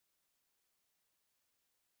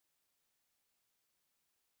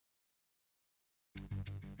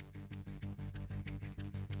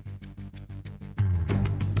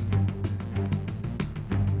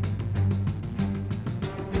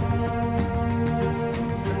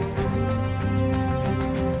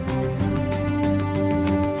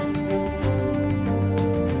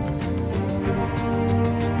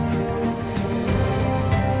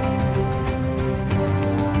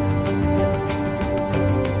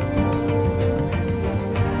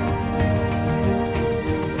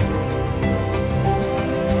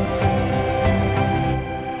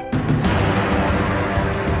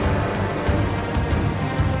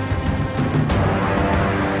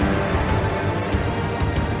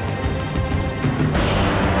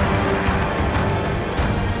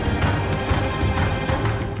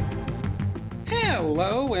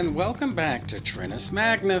and welcome back to Trinus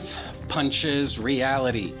Magnus Punches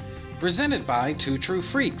Reality, presented by Two True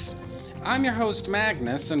Freaks. I'm your host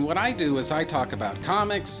Magnus, and what I do is I talk about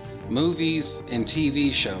comics, movies, and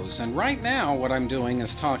TV shows, and right now what I'm doing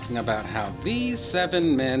is talking about how these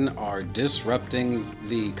 7 men are disrupting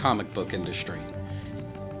the comic book industry.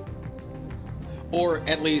 Or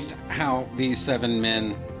at least how these 7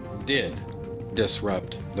 men did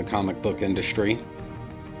disrupt the comic book industry.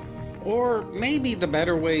 Or maybe the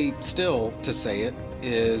better way still to say it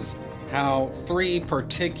is how 3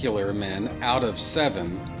 particular men out of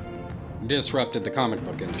 7 disrupted the comic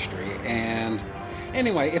book industry. And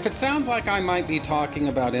anyway, if it sounds like I might be talking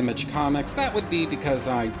about Image Comics, that would be because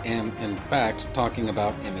I am, in fact, talking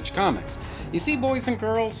about Image Comics. You see, boys and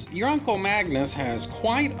girls, your Uncle Magnus has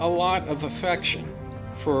quite a lot of affection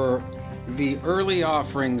for the early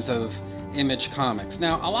offerings of Image Comics.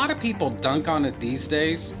 Now, a lot of people dunk on it these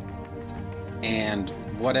days, and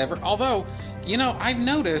whatever. Although, you know, I've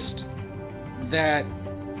noticed that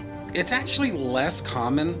it's actually less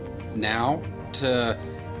common now to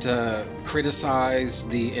criticize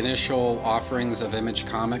the initial offerings of Image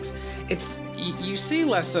Comics. You see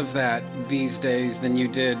less of that these days than you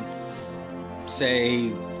did,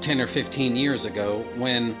 say, 10 or 15 years ago,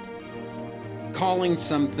 when calling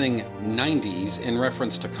something 90s in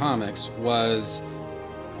reference to comics was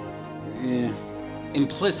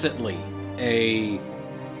implicitly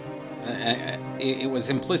it was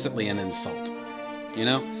implicitly an insult, you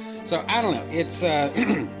know? So I don't know, it's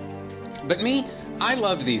but me, I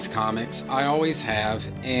love these comics. I always have,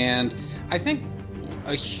 and I think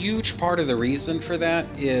a huge part of the reason for that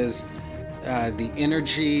is the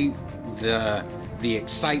energy, the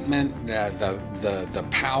excitement, the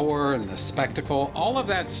power and the spectacle, all of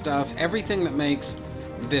that stuff. Everything that makes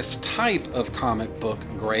this type of comic book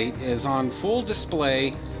great is on full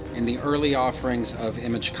display in the early offerings of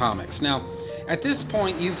Image Comics. Now, at this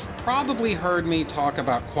point, you've probably heard me talk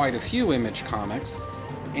about quite a few Image Comics,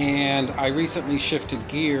 and I recently shifted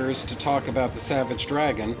gears to talk about the Savage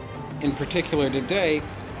Dragon. In particular today,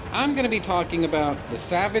 I'm going to be talking about the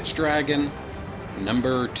Savage Dragon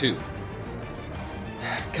number 2.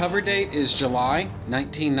 Cover date is July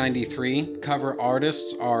 1993. Cover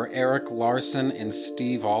artists are Erik Larsen and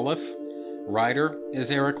Steve Oliff. Writer is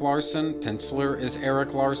Erik Larsen. Penciler is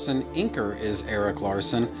Erik Larsen. Inker is Erik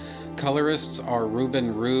Larsen. Colorists are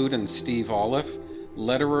Ruben Rude and Steve Oliff.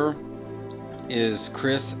 Letterer is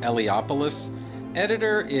Chris Eliopoulos.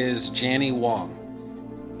 Editor is Janny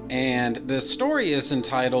Wong. And the story is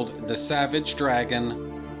entitled The Savage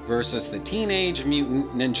Dragon versus the Teenage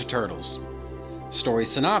Mutant Ninja Turtles. Story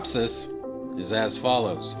synopsis is as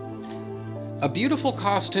follows. A beautiful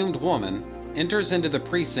costumed woman enters into the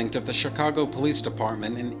precinct of the Chicago Police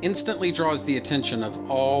Department and instantly draws the attention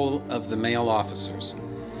of all of the male officers.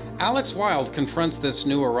 Alex Wilde confronts this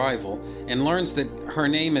new arrival and learns that her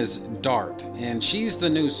name is Dart, and she's the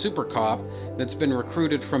new super cop that's been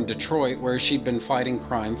recruited from Detroit, where she'd been fighting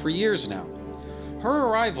crime for years now. Her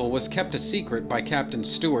arrival was kept a secret by Captain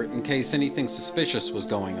Stewart in case anything suspicious was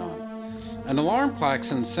going on. An alarm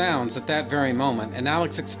klaxon sounds at that very moment, and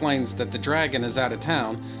Alex explains that the dragon is out of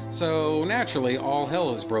town, so naturally all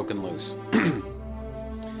hell is broken loose.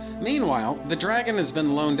 Meanwhile, the dragon has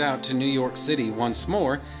been loaned out to New York City once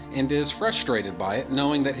more and is frustrated by it,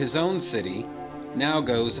 knowing that his own city now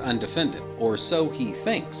goes undefended, or so he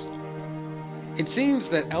thinks. It seems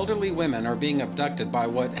that elderly women are being abducted by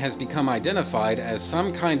what has become identified as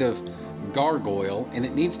some kind of gargoyle, and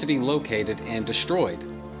it needs to be located and destroyed.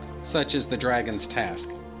 Such is the dragon's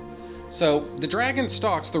task. So, the dragon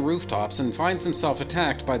stalks the rooftops and finds himself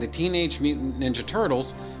attacked by the Teenage Mutant Ninja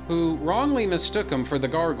Turtles, who wrongly mistook him for the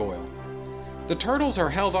gargoyle. The turtles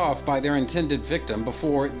are held off by their intended victim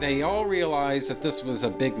before they all realize that this was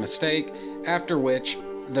a big mistake, after which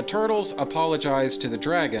the turtles apologize to the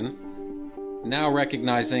dragon, now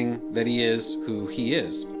recognizing that he is who he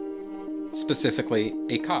is, specifically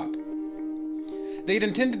a cop. They'd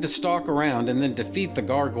intended to stalk around and then defeat the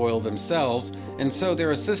gargoyle themselves, and so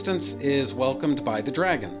their assistance is welcomed by the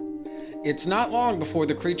dragon. It's not long before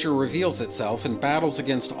the creature reveals itself and battles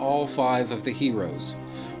against all 5 of the heroes.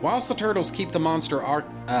 Whilst the turtles keep the monster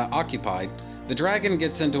occupied, the dragon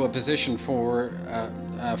gets into a position for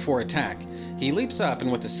attack. He leaps up,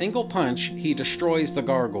 and with a single punch, he destroys the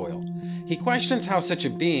gargoyle. He questions how such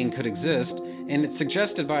a being could exist, and it's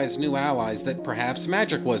suggested by his new allies that perhaps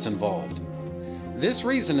magic was involved. This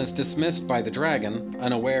reason is dismissed by the dragon,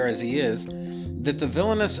 unaware as he is, that the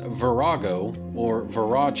villainous Virago, or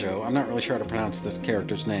Virago, I'm not really sure how to pronounce this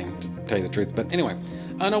character's name, to tell you the truth, but anyway,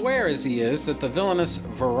 unaware as he is that the villainous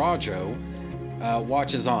Virago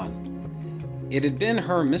watches on. It had been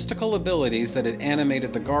her mystical abilities that had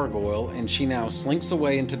animated the gargoyle, and she now slinks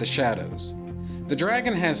away into the shadows. The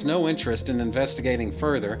dragon has no interest in investigating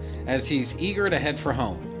further, as he's eager to head for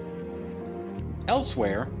home.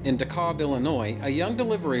 Elsewhere, in DeKalb, Illinois, a young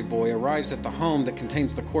delivery boy arrives at the home that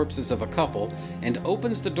contains the corpses of a couple and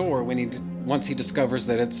opens the door once he discovers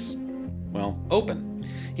that it's, open.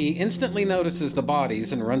 He instantly notices the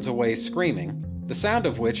bodies and runs away screaming, the sound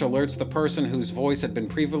of which alerts the person whose voice had been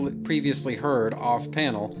previously heard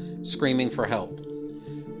off-panel, screaming for help.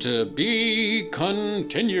 To be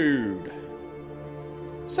continued.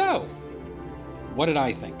 So, what did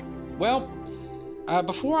I think? Well,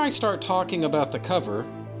 before I start talking about the cover,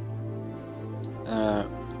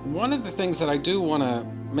 one of the things that I do want to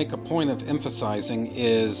make a point of emphasizing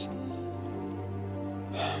is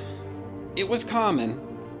it was common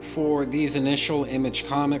for these initial Image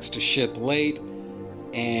comics to ship late,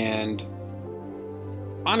 and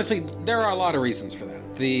honestly, there are a lot of reasons for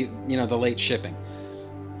that. The late shipping.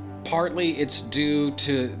 Partly it's due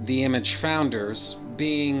to the Image founders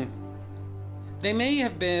they may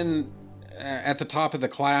have been at the top of the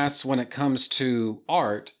class when it comes to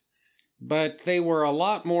art, but they were a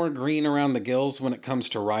lot more green around the gills when it comes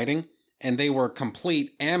to writing, and they were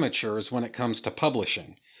complete amateurs when it comes to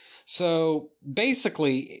publishing. So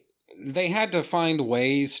basically, they had to find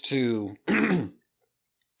ways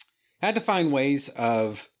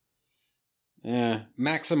of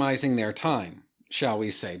maximizing their time, shall we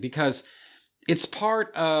say, because it's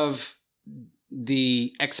part of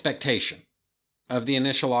the expectation of the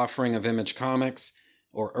initial offering of Image Comics,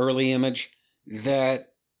 or early Image,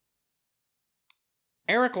 that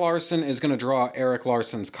Erik Larsen is going to draw Erik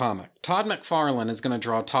Larsen's comic. Todd McFarlane is going to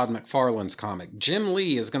draw Todd McFarlane's comic. Jim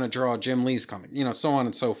Lee is going to draw Jim Lee's comic, so on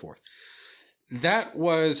and so forth. That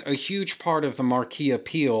was a huge part of the marquee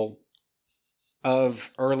appeal of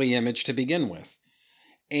early Image to begin with.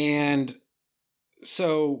 And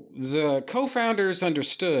so the co-founders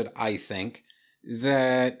understood, I think,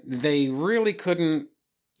 that they really couldn't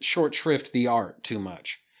short shrift the art too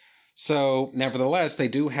much. So, nevertheless, they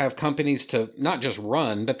do have companies to not just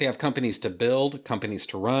run, but they have companies to build, companies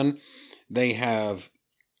to run. They have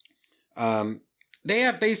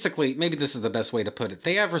basically, maybe this is the best way to put it,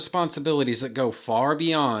 they have responsibilities that go far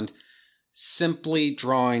beyond simply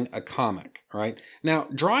drawing a comic, right? Now,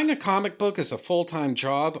 drawing a comic book is a full-time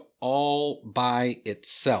job all by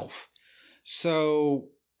itself. So,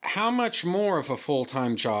 how much more of a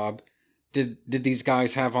full-time job did these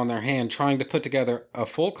guys have on their hand trying to put together a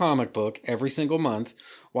full comic book every single month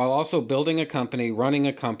while also building a company, running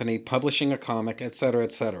a company, publishing a comic, etc.,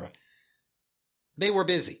 etc.? They were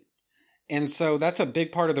busy. And so that's a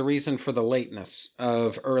big part of the reason for the lateness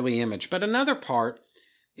of early Image. But another part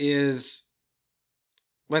is,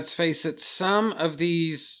 let's face it, some of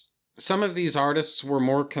these artists were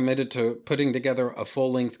more committed to putting together a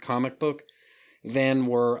full-length comic book than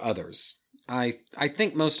were others. I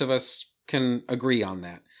think most of us can agree on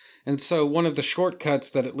that. And so one of the shortcuts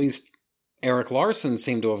that at least Erik Larsen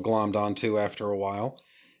seemed to have glommed onto after a while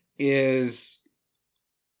is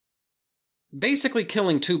basically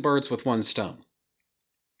killing two birds with one stone.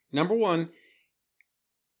 Number one,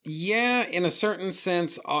 in a certain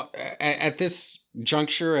sense, at this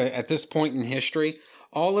juncture, at this point in history,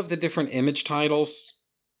 all of the different Image titles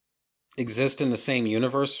exist in the same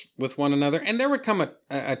universe with one another. And there would come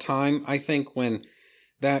a time, I think, when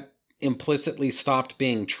that implicitly stopped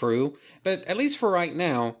being true. But at least for right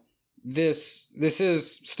now, this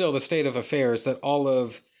is still the state of affairs, that all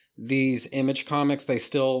of these Image comics, they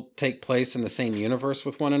still take place in the same universe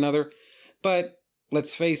with one another. But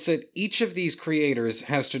let's face it, each of these creators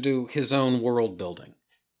has to do his own world building,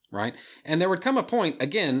 right? And there would come a point,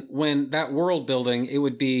 again, when that world building, it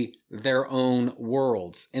would be their own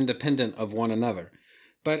worlds, independent of one another.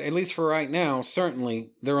 But at least for right now,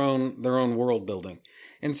 certainly their own world building.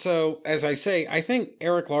 And so, as I say, I think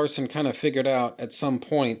Erik Larsen kind of figured out at some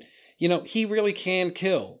point, he really can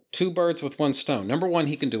kill two birds with one stone. Number one,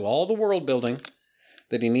 he can do all the world building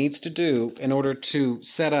that he needs to do in order to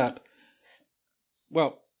set up,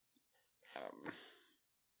 I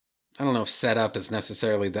don't know if set up is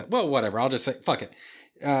necessarily that. Well, whatever. I'll just say, fuck it.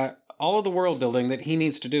 All of the world building that he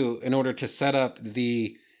needs to do in order to set up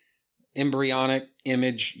the embryonic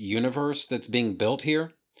Image universe that's being built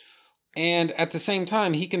here. And at the same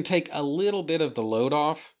time, he can take a little bit of the load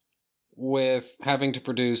off with having to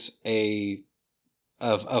produce a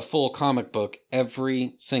full comic book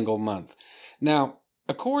every single month. Now,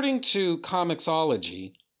 according to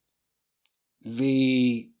Comixology,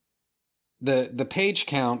 the page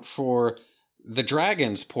count for the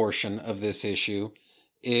Dragons portion of this issue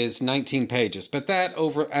is 19 pages. But that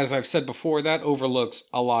as I've said before, that overlooks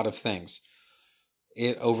a lot of things.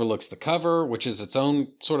 It overlooks the cover, which is its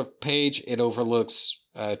own sort of page. It overlooks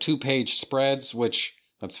 2-page spreads, which,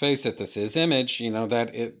 let's face it, this is Image.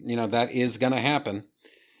 That is going to happen,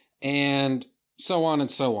 and so on and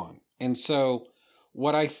so on. And so,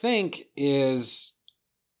 what I think is,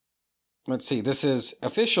 let's see, this is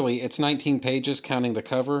officially it's 19 pages counting the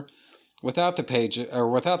cover. Without the page or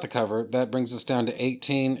without the cover, that brings us down to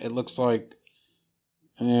 18. It looks like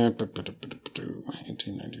 18,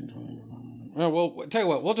 19, 20. Well, we'll tell you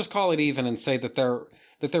what, we'll just call it even and say that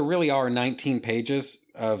there really are 19 pages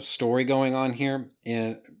of story going on here,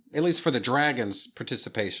 at least for the Dragon's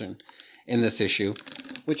participation in this issue,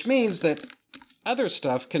 which means that other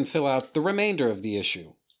stuff can fill out the remainder of the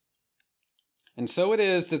issue. And so it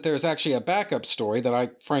is that there's actually a backup story that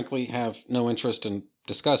I frankly have no interest in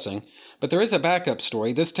discussing, but there is a backup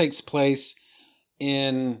story. This takes place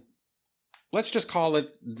in, let's just call it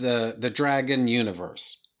the Dragon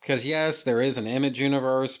universe. Because yes, there is an Image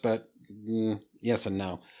universe, but yes and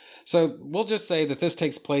no. So we'll just say that this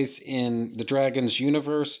takes place in the Dragon's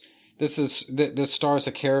universe. This stars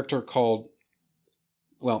a character called,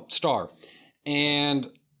 Star. And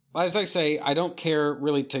as I say, I don't care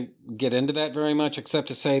really to get into that very much, except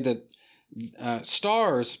to say that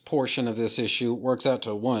Star's portion of this issue works out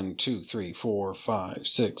to 1, 2, 3, 4, 5,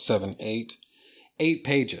 6, 7, 8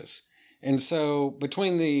 pages. And so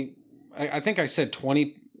between I think I said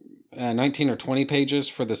 19 or 20 pages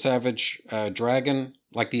for the Savage Dragon,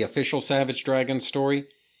 like the official Savage Dragon story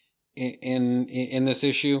in this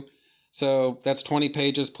issue. So that's 20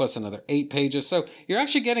 pages plus another 8 pages. So you're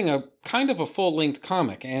actually getting a kind of a full-length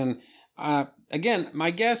comic. And again,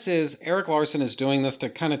 my guess is Erik Larsen is doing this to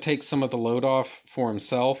kind of take some of the load off for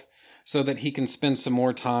himself so that he can spend some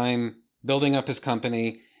more time building up his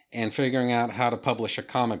company and figuring out how to publish a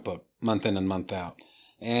comic book month in and month out.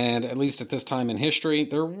 And at least at this time in history,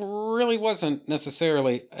 there really wasn't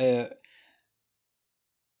necessarily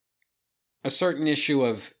a certain issue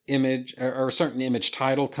of Image or a certain Image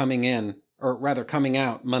title coming in, or rather coming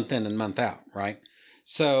out month in and month out, right?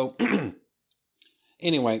 So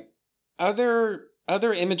anyway, other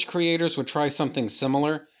Image creators would try something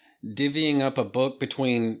similar, divvying up a book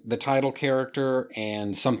between the title character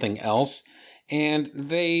and something else. And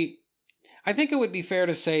I think it would be fair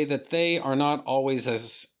to say that they are not always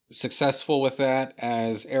as successful with that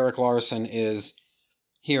as Erik Larsen is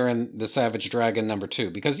here in the Savage Dragon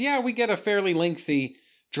 #2. Because, yeah, we get a fairly lengthy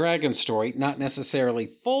Dragon story, not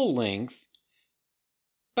necessarily full length,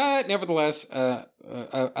 but nevertheless, a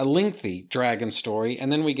lengthy Dragon story.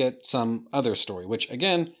 And then we get some other story, which,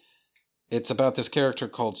 again, it's about this character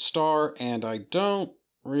called Star, and I don't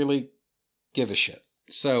really give a shit.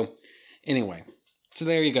 So, anyway, so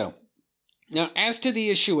there you go. Now, as to the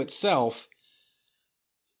issue itself,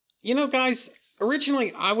 guys,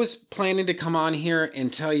 originally I was planning to come on here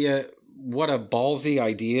and tell you what a ballsy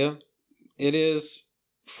idea it is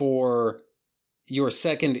for your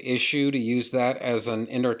second issue to use that as an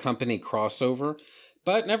intercompany crossover.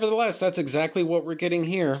 But nevertheless, that's exactly what we're getting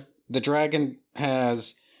here. The Dragon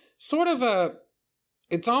has sort of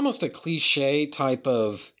it's almost a cliche type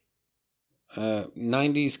of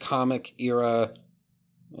 90s comic era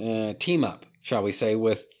team up, shall we say,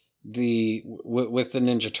 with the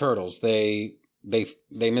Ninja Turtles. They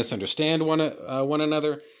misunderstand one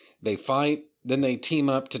another. They fight, then they team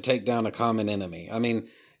up to take down a common enemy. I mean,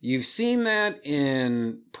 you've seen that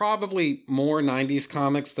in probably more 90s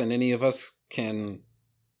comics than any of us can.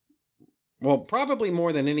 Well, probably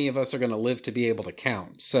more than any of us are going to live to be able to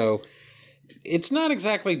count. So it's not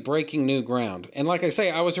exactly breaking new ground. And like I say,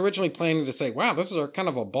 I was originally planning to say, wow, this is kind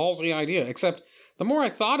of a ballsy idea, except the more I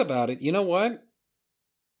thought about it, you know what?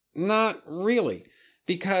 Not really.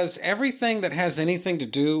 Because everything that has anything to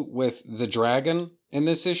do with the Dragon in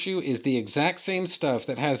this issue is the exact same stuff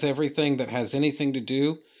that has everything that has anything to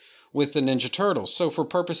do with the Ninja Turtles. So for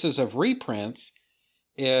purposes of reprints,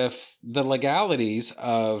 if the legalities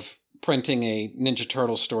of printing a Ninja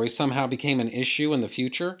Turtle story somehow became an issue in the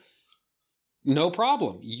future, no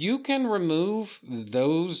problem. You can remove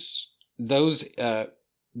those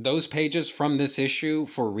pages from this issue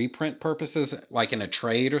for reprint purposes, like in a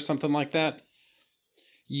trade or something like that.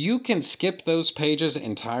 You can skip those pages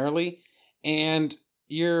entirely, and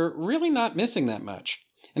you're really not missing that much.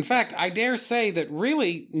 In fact, I dare say that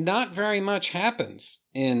really not very much happens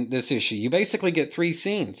in this issue. You basically get 3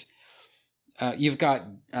 scenes. You've got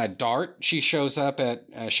Dart. She shows up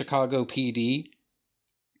at Chicago PD.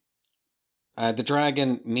 The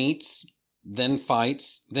Dragon meets, then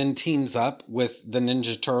fights, then teams up with the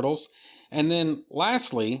Ninja Turtles. And then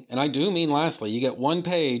lastly, and I do mean lastly, you get one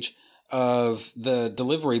page of the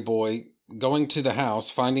delivery boy going to the house,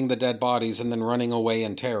 finding the dead bodies, and then running away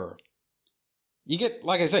in terror. You get,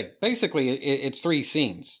 like I say, basically it's 3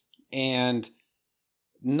 scenes. And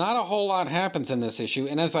not a whole lot happens in this issue.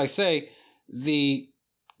 And as I say, the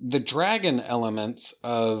dragon elements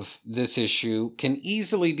of this issue can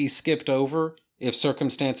easily be skipped over if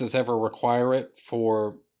circumstances ever require it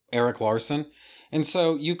for Erik Larsen. And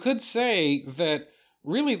so you could say that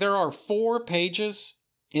really there are 4 pages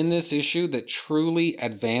in this issue that truly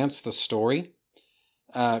advance the story.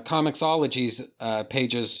 Comixology's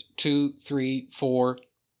pages 2, 3, 4,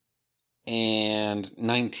 and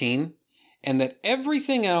 19. And that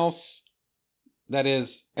everything else, that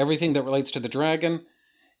is, everything that relates to the dragon,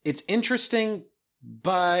 it's interesting,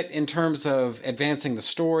 but in terms of advancing the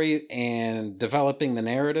story and developing the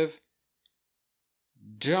narrative,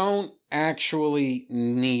 don't actually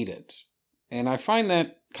need it. And I find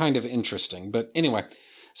that kind of interesting. But anyway,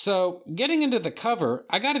 so getting into the cover,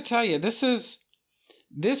 I got to tell you,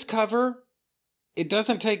 this cover, it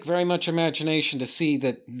doesn't take very much imagination to see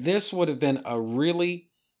that this would have been a really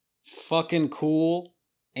fucking cool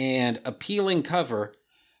and appealing cover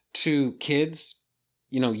to kids,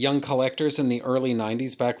 young collectors in the early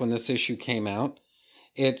 90s, back when this issue came out.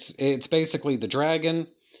 It's basically the dragon.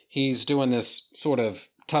 He's doing this sort of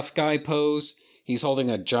tough guy pose. He's holding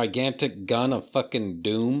a gigantic gun of fucking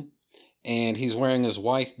doom, and he's wearing his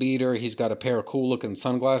wife beater. He's got a pair of cool looking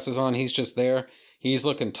sunglasses on. He's just there. He's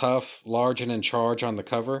looking tough, large, and in charge on the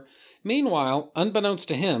cover. Meanwhile, unbeknownst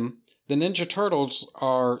to him, the Ninja Turtles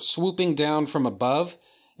are swooping down from above,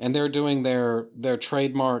 and they're doing their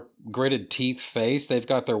trademark gritted teeth face. They've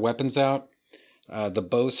got their weapons out, the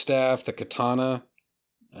bow staff, the katana,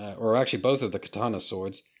 or actually both of the katana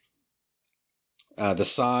swords, the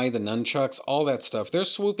sai, the nunchucks, all that stuff. They're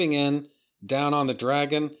swooping in, down on the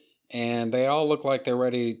dragon, and they all look like they're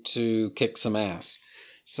ready to kick some ass.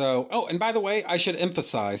 So, oh, and by the way, I should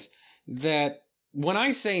emphasize that when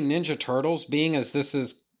I say Ninja Turtles, being as this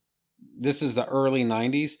is the early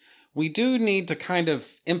 90s, we do need to kind of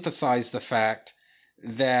emphasize the fact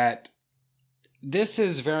that this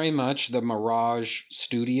is very much the Mirage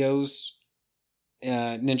Studios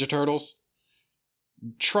Ninja Turtles.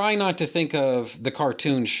 Try not to think of the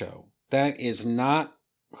cartoon show. That is not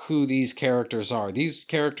who these characters are. These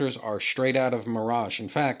characters are straight out of Mirage. In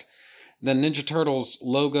fact, the Ninja Turtles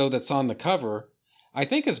logo that's on the cover, I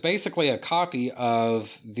think, is basically a copy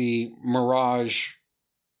of the Mirage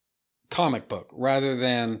comic book, rather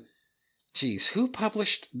than, geez, who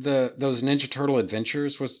published those Ninja Turtle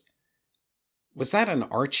adventures? Was that an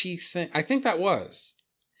Archie thing? I think that was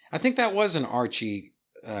an Archie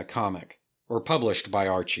comic, or published by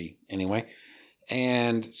Archie anyway.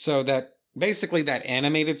 And so that basically that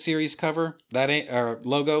animated series cover, that ain't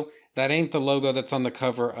logo, that ain't the logo that's on the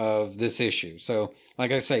cover of this issue. So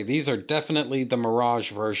like I say, these are definitely the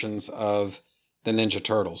Mirage versions of the Ninja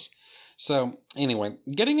Turtles. So anyway,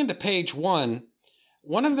 getting into page 1,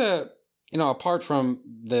 one of the, apart from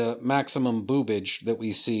the maximum boobage that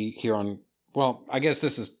we see here on, well, I guess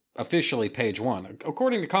this is officially page 1.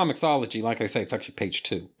 According to Comixology, like I say, it's actually page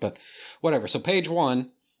 2, but whatever. So page 1,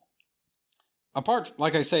 apart,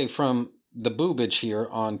 like I say, from the boobage here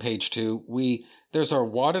on page 2, there's our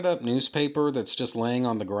wadded up newspaper that's just laying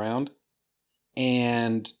on the ground,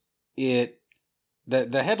 and the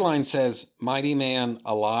headline says Mighty Man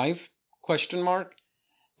Alive ?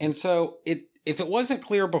 And so if it wasn't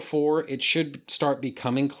clear before, it should start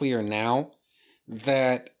becoming clear now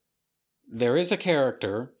that there is a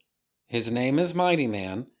character. His name is Mighty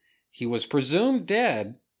Man. He was presumed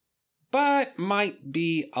dead, but might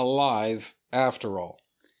be alive after all.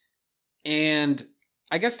 And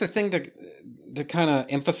I guess the thing to kind of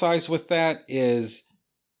emphasize with that is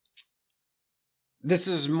this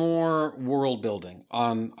is more world building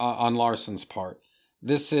on Larsen's part.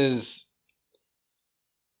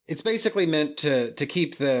 It's basically meant to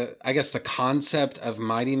keep the concept of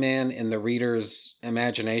Mighty Man in the reader's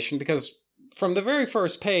imagination, because from the very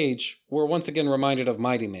first page, we're once again reminded of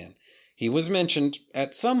Mighty Man. He was mentioned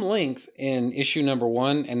at some length in issue number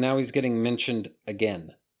 1, and now he's getting mentioned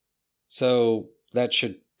again. So that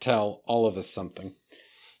should tell all of us something.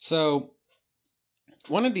 So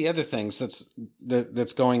one of the other things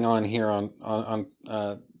that's going on here on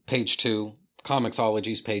page 2,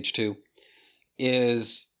 Comixology's page 2,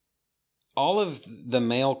 is all of the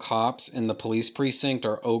male cops in the police precinct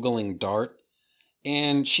are ogling Dart,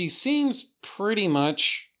 and she seems pretty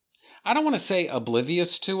much, I don't want to say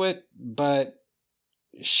oblivious to it, but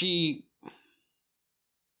she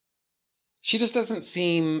just doesn't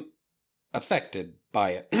seem affected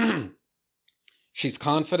by it. She's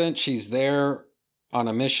confident. She's there on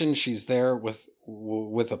a mission. She's there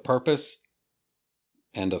with a purpose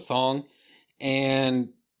and a thong, and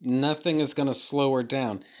nothing is going to slow her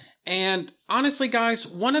down. And honestly, guys,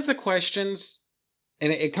 one of the questions,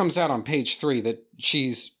 and it comes out on page 3, that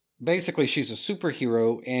she's a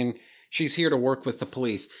superhero and she's here to work with the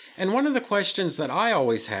police. And one of the questions that I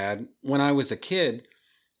always had when I was a kid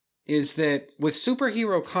is that with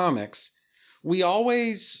superhero comics, we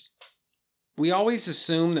always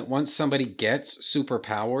assume that once somebody gets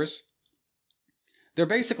superpowers, they're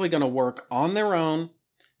basically going to work on their own.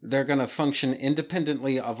 They're going to function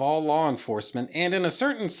independently of all law enforcement. And in a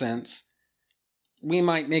certain sense, we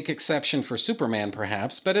might make exception for Superman,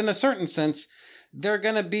 perhaps, but in a certain sense, they're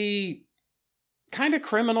going to be kind of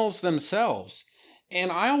criminals themselves.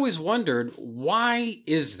 And I always wondered, why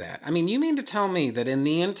is that? I mean, you mean to tell me that in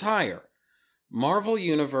the entire Marvel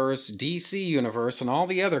Universe, DC Universe, and all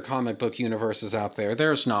the other comic book universes out there,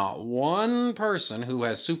 there's not one person who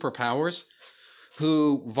has superpowers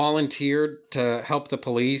who volunteered to help the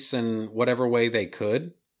police in whatever way they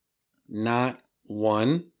could? Not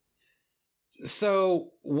one. So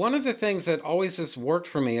one of the things that always has worked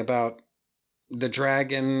for me about the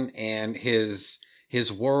Dragon and his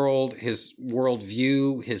world, his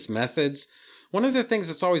worldview, his methods, one of the things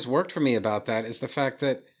that's always worked for me about that is the fact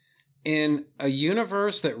that in a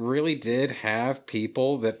universe that really did have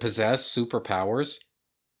people that possess superpowers,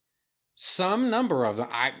 some number of them,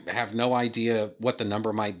 I have no idea what the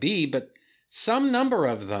number might be, but some number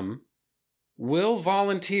of them will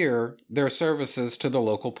volunteer their services to the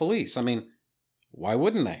local police. I mean, why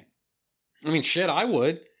wouldn't they? I mean, shit, I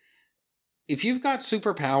would. If you've got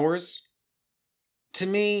superpowers, to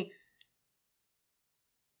me,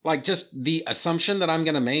 like, just the assumption that I'm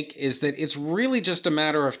going to make is that it's really just a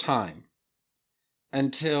matter of time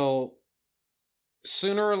until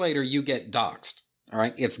sooner or later you get doxxed. All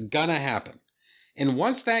right, it's gonna happen. And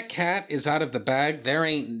once that cat is out of the bag, there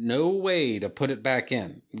ain't no way to put it back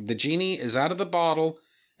in. The genie is out of the bottle,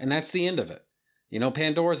 and that's the end of it. You know,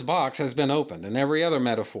 Pandora's box has been opened, and every other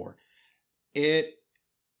metaphor. It's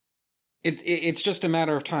just a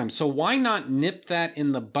matter of time. So why not nip that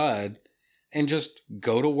in the bud and just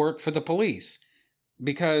go to work for the police?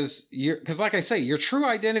 Because like I say, your true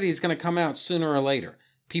identity is going to come out sooner or later.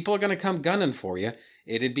 People are going to come gunning for you.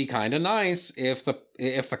 It'd be kind of nice if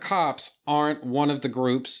the cops aren't one of the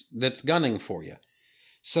groups that's gunning for you.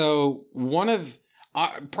 So one of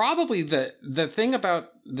probably the thing about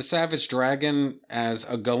the Savage Dragon as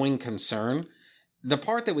a going concern, the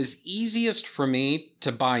part that was easiest for me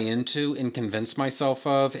to buy into and convince myself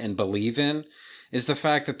of and believe in, is the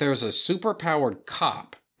fact that there's a superpowered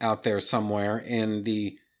cop out there somewhere in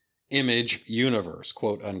the Image universe,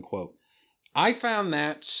 quote unquote. I found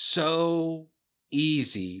that so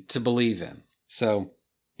easy to believe in. So,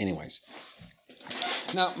 anyways.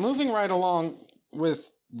 Now, moving right along with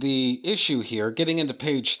the issue here, getting into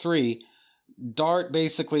page 3, Dart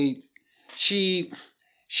basically, she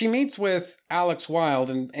meets with Alex Wilde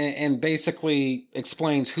and basically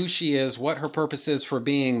explains who she is, what her purpose is for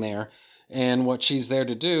being there, and what she's there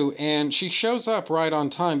to do. And she shows up right on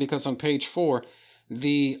time because on page 4,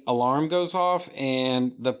 the alarm goes off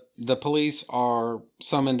and the police are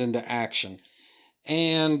summoned into action.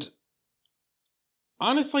 And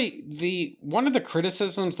honestly, one of the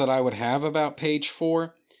criticisms that I would have about page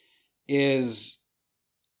 4 is,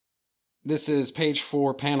 this is page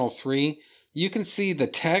 4, panel 3. You can see the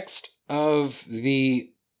text of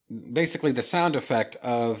basically the sound effect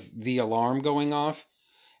of the alarm going off,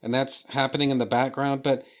 and that's happening in the background,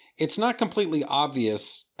 but it's not completely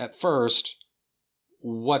obvious at first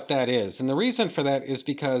what that is. And the reason for that is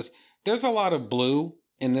because there's a lot of blue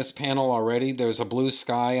in this panel already. There's a blue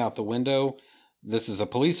sky out the window. This is a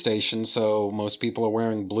police station, so most people are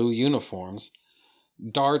wearing blue uniforms.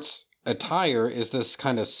 Dart's attire is this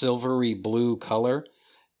kind of silvery blue color.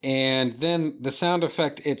 And then the sound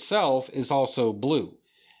effect itself is also blue.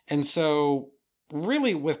 And so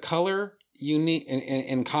really with color, you need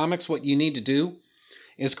in comics, what you need to do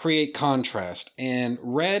is create contrast. And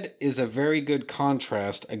red is a very good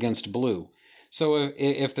contrast against blue. So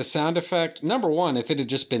if the sound effect, number one, if it had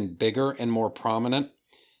just been bigger and more prominent,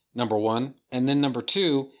 number one, and then number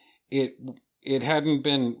two, it hadn't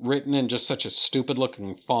been written in just such a stupid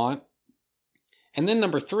looking font. And then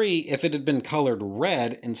number three, if it had been colored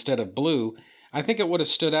red instead of blue, I think it would have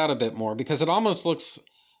stood out a bit more, because it almost looks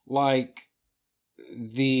like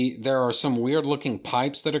there are some weird looking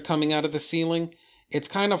pipes that are coming out of the ceiling. It's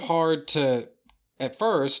kind of hard at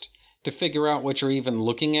first to figure out what you're even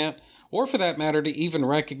looking at, or for that matter, to even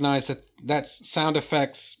recognize that that's sound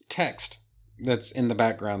effects text that's in the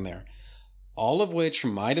background there. all of which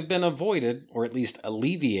might have been avoided, or at least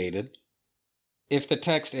alleviated, if the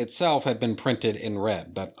text itself had been printed in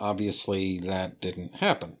red. But obviously that didn't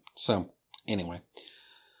happen. So, anyway.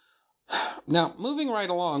 Now, moving right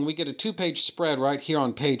along, we get a 2-page spread right here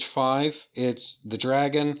on page 5. It's the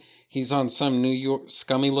dragon. He's on some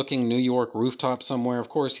scummy-looking New York rooftop somewhere. Of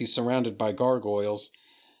course, he's surrounded by gargoyles,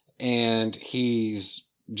 and he's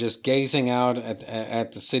just gazing out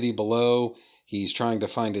at the city below. He's trying to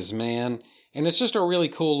find his man, and it's just a really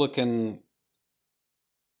cool-looking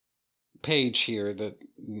page here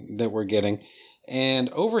that we're getting. And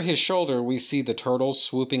over his shoulder, we see the turtles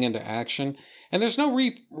swooping into action. And there's no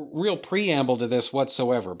real preamble to this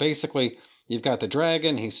whatsoever. Basically, you've got the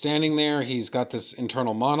dragon. He's standing there. He's got this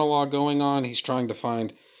internal monologue going on. He's trying to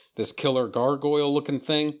find this killer gargoyle-looking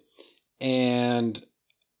thing. And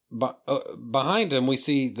behind him, we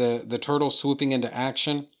see the turtles swooping into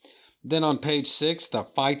action. Then on page 6, the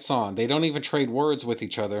fight's on. They don't even trade words with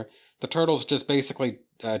each other. The turtles just basically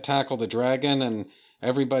tackle the dragon, and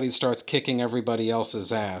everybody starts kicking everybody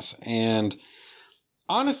else's ass. And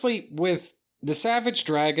honestly, with the Savage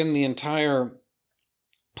Dragon, the entire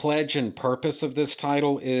pledge and purpose of this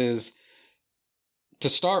title is, to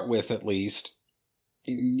start with at least,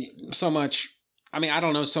 so much, I mean, I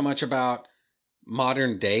don't know so much about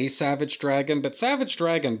modern day Savage Dragon, but Savage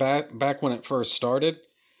Dragon back when it first started,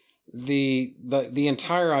 the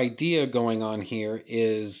entire idea going on here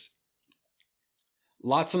is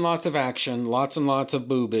lots and lots of action, lots and lots of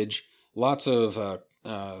boobage, lots of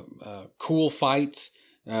cool fights.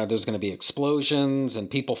 There's going to be explosions and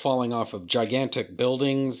people falling off of gigantic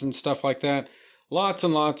buildings and stuff like that. Lots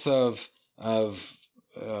and lots of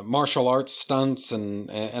martial arts stunts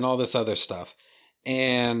and all this other stuff.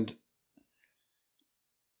 And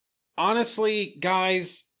honestly,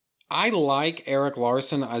 guys, I like Erik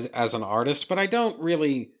Larsen as an artist, but I don't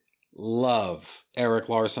really love Erik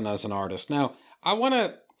Larsen as an artist. Now, I want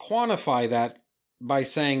to quantify that by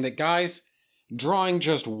saying that, guys, drawing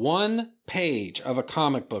just one page of a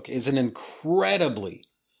comic book is an incredibly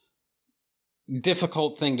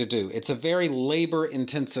difficult thing to do. It's a very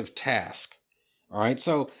labor-intensive task. All right,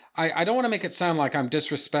 so I don't want to make it sound like I'm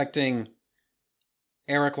disrespecting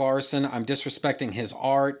Erik Larsen. I'm disrespecting his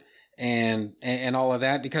art and all of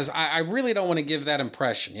that, because I really don't want to give that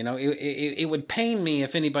impression. You know, it would pain me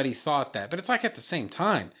if anybody thought that. But it's like, at the same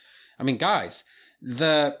time, I mean, guys,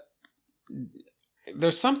 there's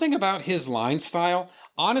something about his line style.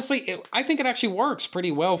 Honestly, I think it actually works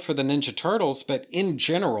pretty well for the Ninja Turtles, but in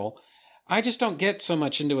general, I just don't get so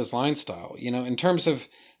much into his line style. You know, in terms of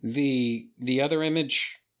the other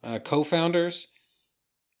Image co-founders,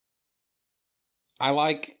 I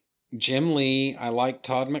like Jim Lee, I like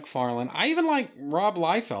Todd McFarlane, I even like Rob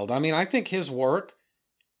Liefeld. I mean, I think his work,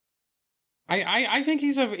 I think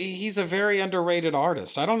he's a very underrated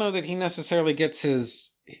artist. I don't know that he necessarily gets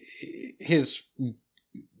his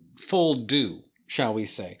full due, shall we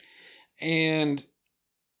say.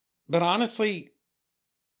 But honestly,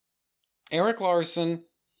 Erik Larsen,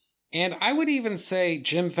 and I would even say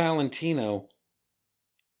Jim Valentino,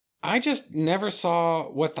 I just never saw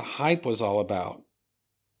what the hype was all about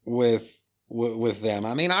with them.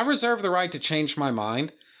 I mean, I reserve the right to change my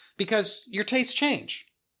mind, because your tastes change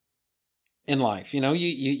in life. You know,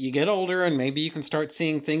 you get older and maybe you can start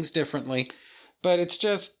seeing things differently, but it's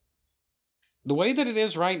just the way that it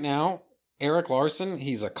is right now. Erik Larsen,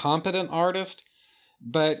 he's a competent artist,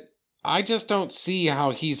 but I just don't see how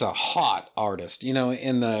he's a hot artist, you know,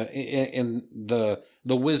 in the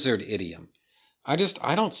wizard idiom. I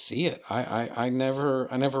don't see it. I never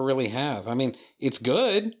really have. I mean, it's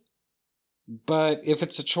good, but if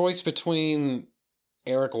it's a choice between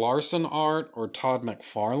Erik Larsen art or Todd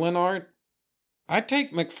McFarlane art, I'd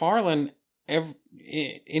take McFarlane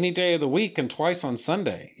any day of the week and twice on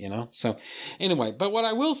Sunday, you know? So anyway, but what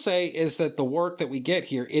I will say is that the work that we get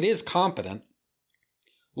here, it is competent.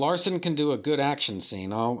 Larsen can do a good action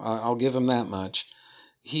scene. I'll give him that much.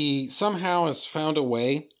 He somehow has found a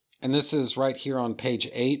way, and this is right here on page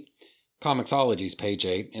 8, Comixology's page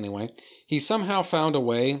 8 anyway. He somehow found a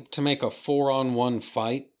way to make a 4-on-1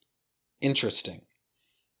 fight interesting.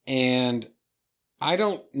 And I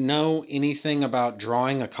don't know anything about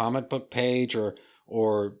drawing a comic book page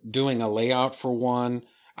or doing a layout for one.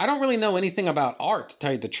 I don't really know anything about art, to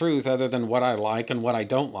tell you the truth, other than what I like and what I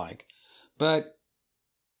don't like. But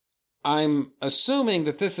I'm assuming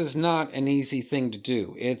that this is not an easy thing to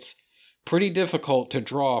do. It's pretty difficult to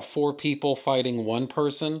draw 4 people fighting one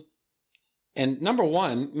person. And number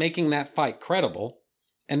 1, making that fight credible.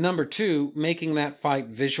 And number 2, making that fight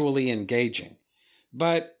visually engaging.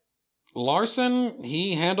 But Larson,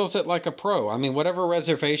 he handles it like a pro. I mean, whatever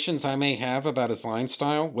reservations I may have about his line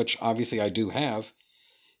style, which obviously I do have,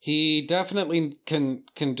 he definitely can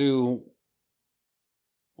do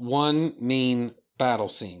one mean battle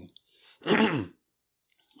scene.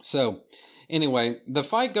 So, anyway, the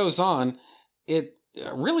fight goes on. It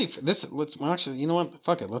really actually, you know what?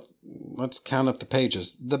 Fuck it. Let's count up the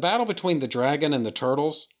pages. The battle between the dragon and the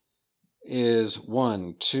turtles is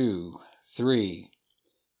 1, 2, 3.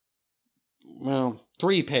 Well,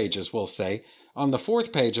 3 pages, we'll say. On the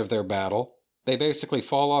 4th page of their battle, they basically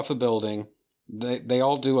fall off a building. They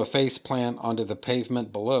all do a face plant onto the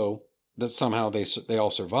pavement below. That somehow they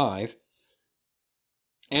all survive,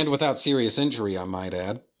 and without serious injury, I might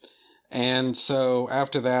add. And so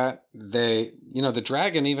after that, the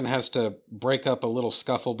dragon even has to break up a little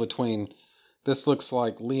scuffle between. This looks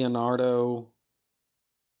like Leonardo.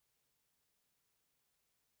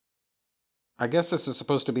 I guess this is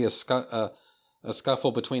supposed to be a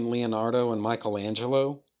scuffle between Leonardo and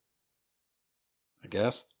Michelangelo. I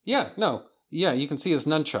guess. Yeah, no. Yeah, you can see his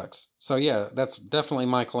nunchucks. So yeah, that's definitely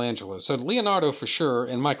Michelangelo. So Leonardo for sure,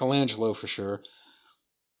 and Michelangelo for sure.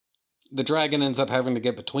 The dragon ends up having to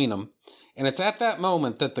get between them. And it's at that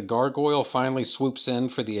moment that the gargoyle finally swoops in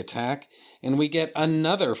for the attack, and we get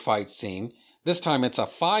another fight scene. This time it's a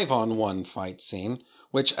 5-on-1 fight scene,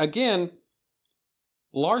 which again,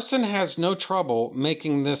 Larson has no trouble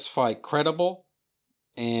making this fight credible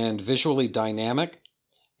and visually dynamic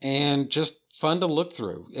and just fun to look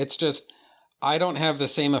through. It's just, I don't have the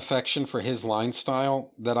same affection for his line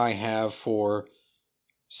style that I have for,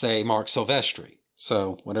 say, Marc Silvestri.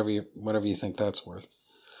 So whatever you think that's worth.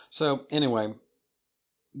 So anyway,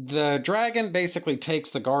 the dragon basically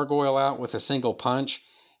takes the gargoyle out with a single punch,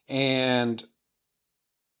 and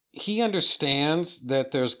he understands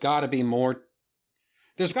that there's got to be more.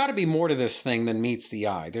 There's got to be more to this thing than meets the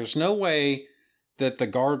eye. There's no way that the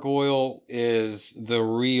gargoyle is the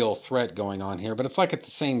real threat going on here, but it's like at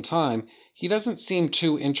the same time, he doesn't seem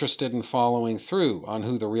too interested in following through on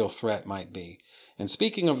who the real threat might be. And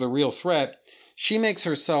speaking of the real threat, she makes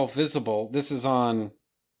herself visible. This is on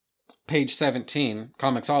page 17,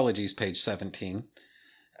 Comixology's page 17.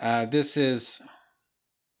 This is,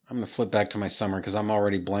 I'm going to flip back to my summer because I'm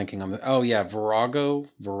already blanking on the, oh yeah, Virago,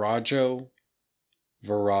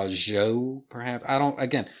 perhaps. I don't,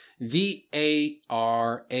 again, Varago.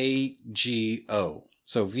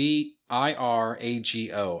 So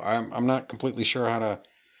Virago. I'm not completely sure how to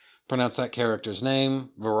pronounce that character's name.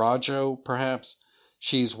 Virago, perhaps.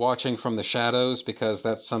 She's watching from the shadows because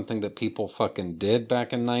that's something that people fucking did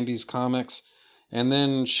back in 90s comics. And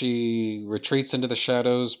then she retreats into the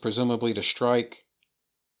shadows, presumably to strike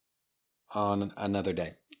on another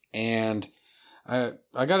day. And I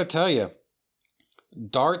gotta tell you,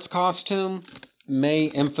 Dart's costume may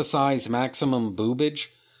emphasize maximum boobage,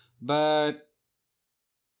 but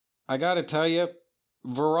I gotta tell you,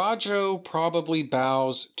 Virago probably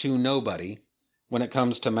bows to nobody when it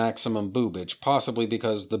comes to maximum boobage, possibly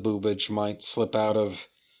because the boobage might slip out of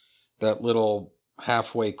that little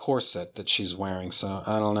halfway corset that she's wearing, so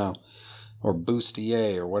I don't know. Or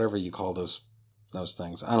bustier, or whatever you call those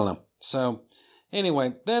things. I don't know. So,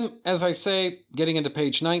 anyway, then, as I say, getting into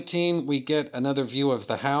page 19, we get another view of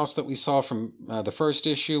the house that we saw from the first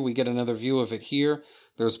issue. We get another view of it here.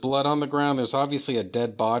 There's blood on the ground. There's obviously a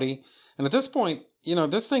dead body. And at this point,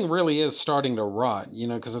 this thing really is starting to rot,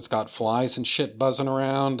 because it's got flies and shit buzzing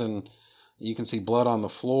around, and you can see blood on the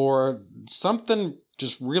floor. Something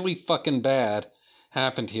just really fucking bad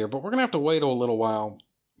happened here, but we're going to have to wait a little while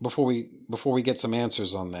before we get some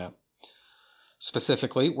answers on that.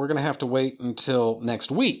 Specifically, we're going to have to wait until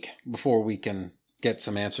next week before we can get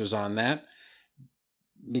some answers on that,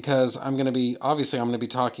 because I'm going to be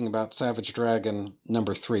talking about Savage Dragon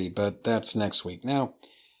number 3, but that's next week. Now,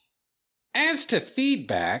 as to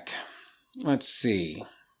feedback, let's see.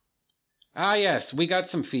 Yes, we got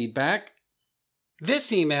some feedback.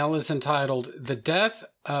 This email is entitled The Death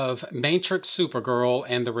of Matrix Supergirl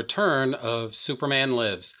and the Return of Superman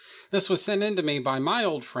Lives. This was sent in to me by my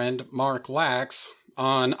old friend Mark Lax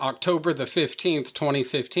on October the 15th,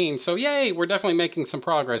 2015. So yay, we're definitely making some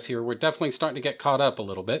progress here. We're definitely starting to get caught up a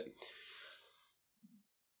little bit.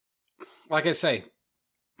 Like I say,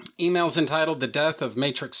 email's entitled The Death of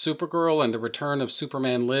Matrix Supergirl and the Return of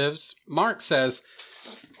Superman Lives. Mark says,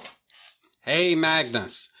 Hey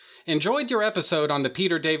Magnus, enjoyed your episode on the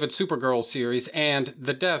Peter David Supergirl series and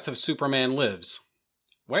The Death of Superman Lives.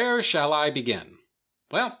 Where shall I begin?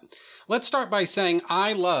 Well, let's start by saying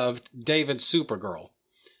I loved David's Supergirl.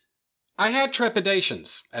 I had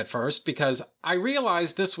trepidations at first because I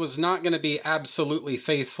realized this was not going to be absolutely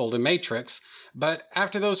faithful to Matrix, but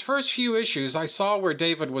after those first few issues, I saw where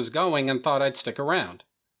David was going and thought I'd stick around.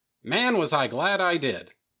 Man, was I glad I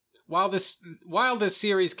did. While this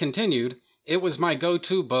series continued, it was my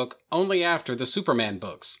go-to book only after the Superman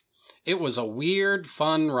books. It was a weird,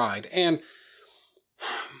 fun ride. And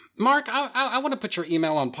Mark, I want to put your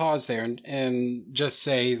email on pause there and just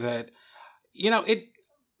say that,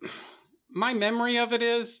 my memory of it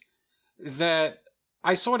is that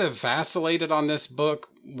I sort of vacillated on this book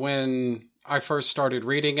when I first started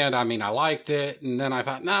reading it. I mean, I liked it, and then I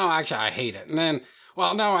thought, no, actually, I hate it. And then,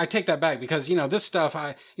 well, no, I take that back because, this stuff,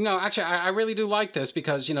 I really do like this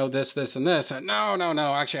because, this, and this. And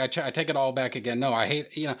no, actually, I take it all back again. No, I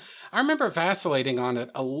hate, I remember vacillating on it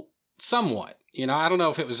somewhat. I don't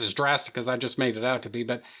know if it was as drastic as I just made it out to be,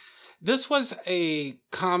 but this was a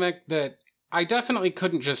comic that I definitely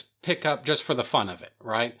couldn't just pick up just for the fun of it,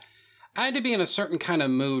 right? I had to be in a certain kind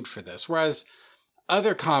of mood for this, whereas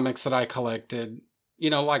other comics that I collected,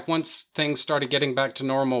 like once things started getting back to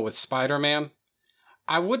normal with Spider-Man,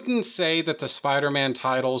 I wouldn't say that the Spider-Man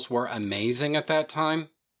titles were amazing at that time.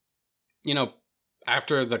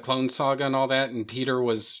 After the Clone Saga and all that, and Peter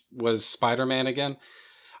was Spider-Man again,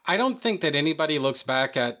 I don't think that anybody looks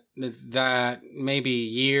back at that maybe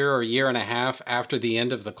year or year and a half after the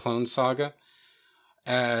end of the Clone Saga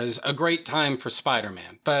as a great time for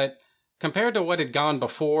Spider-Man. But compared to what had gone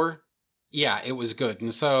before, yeah, it was good.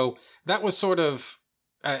 And so that was sort of,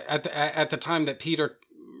 at the time that Peter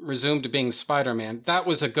resumed being Spider-Man, that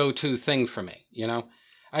was a go-to thing for me,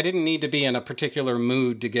 I didn't need to be in a particular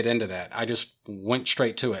mood to get into that. I just went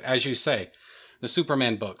straight to it. As you say, the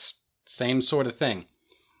Superman books, same sort of thing.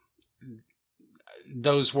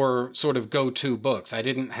 Those were sort of go-to books. I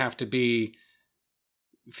didn't have to be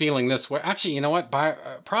feeling this way. Actually, you know what? By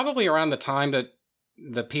probably around the time that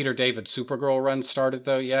the Peter David Supergirl run started,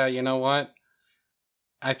 though, yeah, you know what?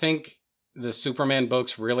 I think the Superman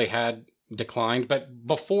books really had declined. But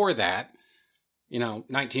before that,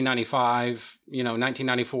 1995,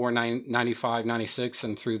 1994, 95, 96,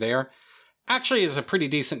 and through there, actually is a pretty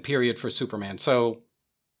decent period for Superman. So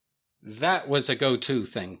that was a go-to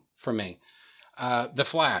thing for me. The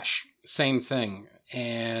Flash, same thing,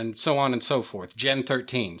 and so on and so forth. Gen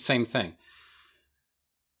 13, same thing.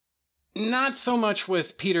 Not so much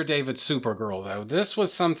with Peter David Supergirl, though. This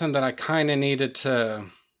was something that I kind of needed to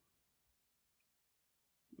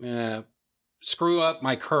screw up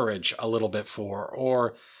my courage a little bit for,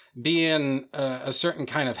 or be in a certain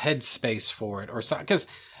kind of headspace for it, or something. Because,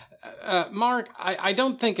 Mark, I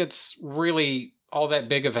don't think it's really all that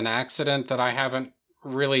big of an accident that I haven't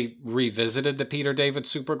really revisited the Peter David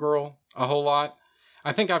Supergirl a whole lot.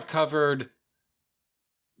 I think I've covered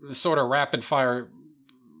sort of rapid fire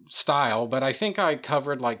style, but I think I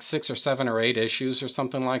covered like 6 or 7 or 8 issues or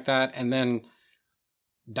something like that. And then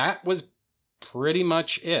that was pretty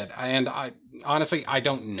much it. And I honestly, I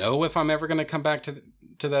don't know if I'm ever going to come back to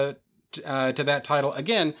that title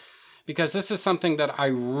again, because this is something that I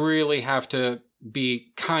really have to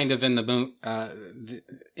be kind of in the mood,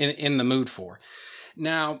 in the mood for.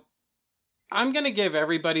 Now, I'm going to give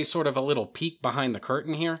everybody sort of a little peek behind the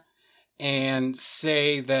curtain here and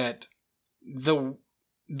say that the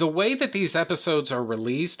way that these episodes are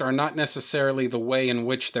released are not necessarily the way in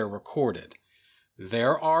which they're recorded.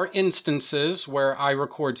 There are instances where I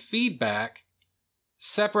record feedback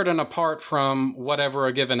separate and apart from whatever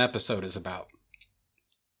a given episode is about.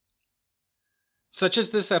 Such as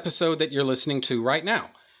this episode that you're listening to right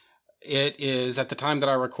now. It is, at the time that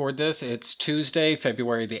I record this, it's Tuesday,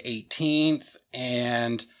 February the 18th,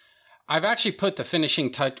 and I've actually put the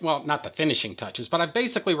finishing touch, well, not the finishing touches, but I've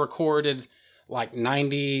basically recorded like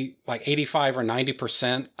 85 or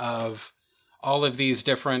 90% of all of these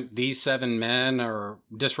different These 7 Men or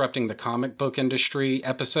Disrupting the Comic Book Industry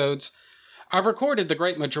episodes. I've recorded the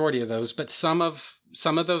great majority of those, but some of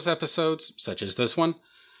those episodes, such as this one,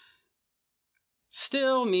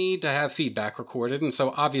 still need to have feedback recorded, and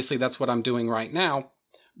so obviously that's what I'm doing right now.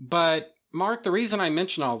 But Mark, the reason I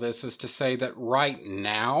mention all this is to say that right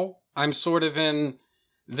now I'm sort of in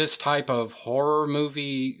this type of horror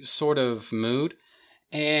movie sort of mood,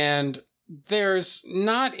 and there's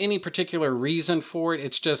not any particular reason for it.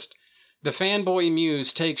 It's just the fanboy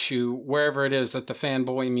muse takes you wherever it is that the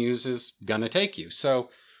fanboy muse is gonna take you. So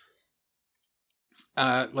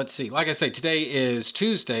let's see. Like I say, today is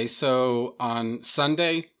Tuesday, so on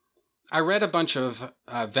Sunday, I read a bunch of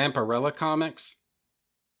Vampirella comics.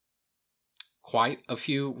 Quite a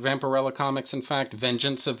few Vampirella comics, in fact.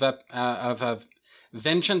 Vengeance of Vampirella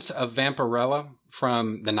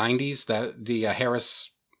from the 90s, the Harris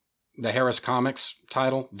the Harris Comics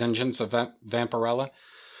title, Vengeance of Vampirella.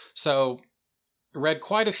 So read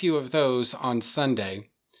quite a few of those on Sunday.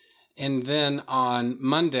 And then on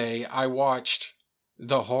Monday, I watched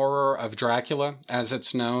The Horror of Dracula, as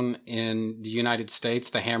it's known in the United States,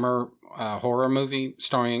 the Hammer horror movie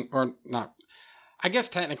starring, or not, I guess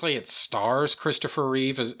technically it stars Christopher Lee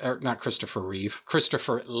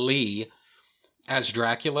as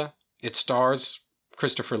Dracula. It stars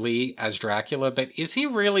Christopher Lee as Dracula, but is he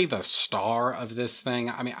really the star of this thing?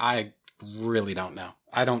 I mean, I really don't know.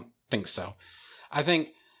 I don't think so. I think,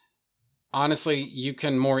 honestly, you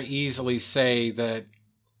can more easily say that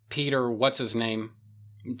Peter,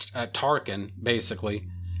 Tarkin, basically,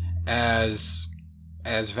 as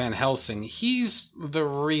Van Helsing, he's the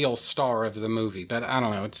real star of the movie. But I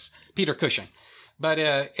don't know, it's Peter Cushing. But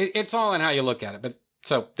it's all in how you look at it. But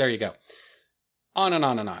so there you go. On and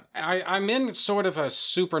on and on. I'm in sort of a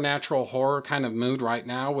supernatural horror kind of mood right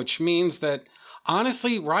now, which means that,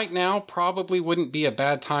 honestly, right now probably wouldn't be a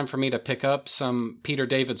bad time for me to pick up some Peter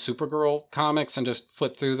David Supergirl comics and just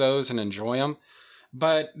flip through those and enjoy them.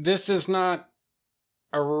 But this is not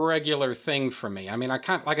a regular thing for me. I mean, like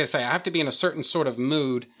I say, I have to be in a certain sort of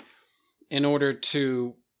mood in order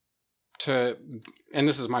to, and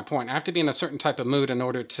this is my point, I have to be in a certain type of mood in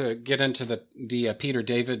order to get into the Peter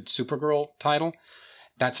David Supergirl title.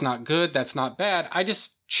 That's not good. That's not bad. I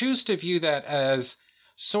just choose to view that as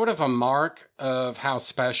sort of a mark of how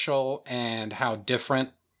special and how different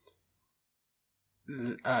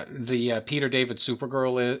the Peter David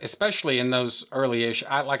Supergirl is, especially in those early-ish,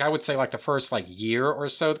 I would say like the first year or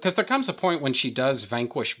so, because there comes a point when she does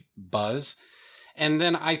vanquish Buzz, and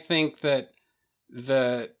then I think that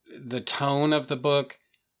the tone of the book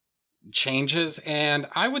changes, and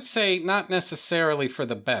I would say not necessarily for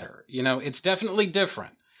the better. It's definitely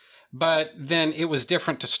different, but then it was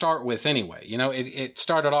different to start with anyway. It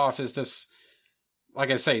started off as this,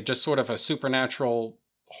 like I say, just sort of a supernatural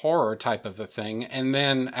horror type of a thing, and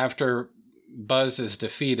then after Buzz is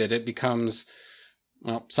defeated, it becomes,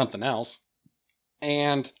 well, something else.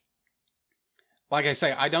 And like I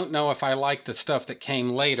say, I don't know if I like the stuff that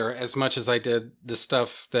came later as much as I did the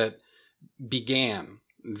stuff that began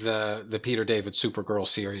the Peter David Supergirl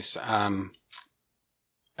series.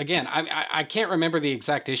 Again, I can't remember the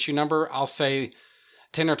exact issue number. I'll say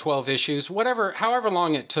 10 or 12 issues, however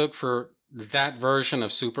long it took for that version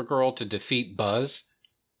of Supergirl to defeat Buzz.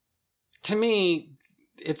 To me,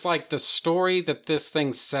 it's like the story that this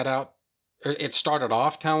thing set out, it started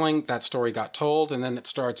off telling, that story got told, and then it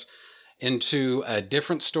starts into a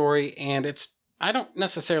different story, and I don't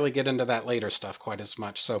necessarily get into that later stuff quite as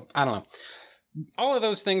much, so I don't know. All of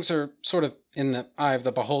those things are sort of in the eye of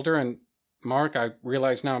the beholder, and Mark, I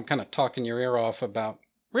realize now I'm kind of talking your ear off about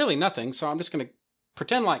really nothing, so I'm just going to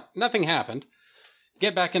pretend like nothing happened.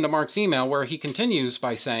 Get back into Mark's email, where he continues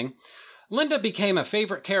by saying, Linda became a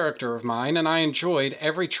favorite character of mine, and I enjoyed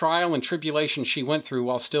every trial and tribulation she went through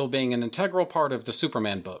while still being an integral part of the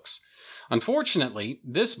Superman books. Unfortunately,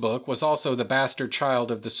 this book was also the bastard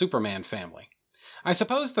child of the Superman family. I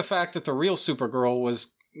suppose the fact that the real Supergirl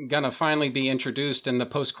was gonna finally be introduced in the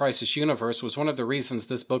post-crisis universe was one of the reasons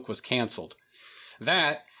this book was canceled.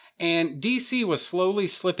 That, and DC was slowly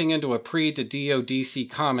slipping into a pre-to-Dio DC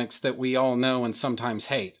comics that we all know and sometimes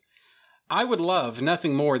hate. I would love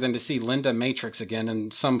nothing more than to see Linda Matrix again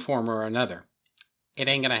in some form or another. It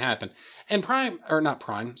ain't gonna happen. And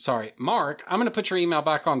Mark, I'm gonna put your email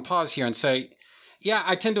back on pause here and say, yeah,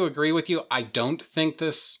 I tend to agree with you. I don't think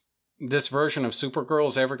this version of Supergirl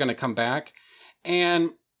is ever gonna come back.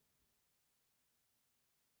 And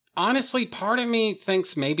honestly, part of me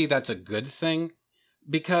thinks maybe that's a good thing,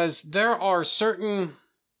 because there are certain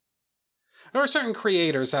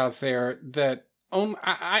creators out there that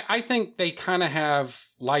I think they kind of have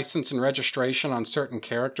license and registration on certain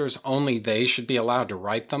characters. Only they should be allowed to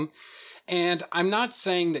write them. And I'm not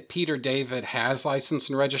saying that Peter David has license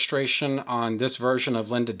and registration on this version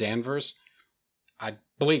of Linda Danvers.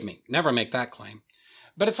 Believe me, never make that claim.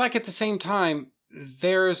 But it's like at the same time,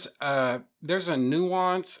 there's a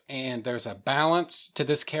nuance and there's a balance to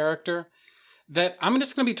this character that I'm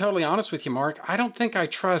just going to be totally honest with you, Mark. I don't think I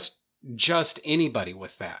trust just anybody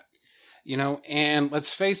with that. And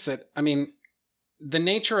let's face it, I mean, the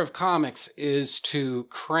nature of comics is to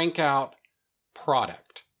crank out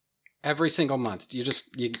product every single month.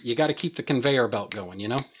 You got to keep the conveyor belt going,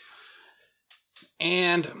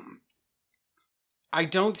 And I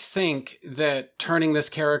don't think that turning this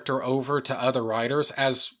character over to other writers,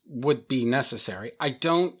 as would be necessary, I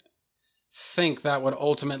don't think that would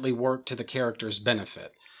ultimately work to the character's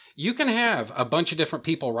benefit. You can have a bunch of different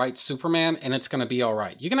people write Superman and it's going to be all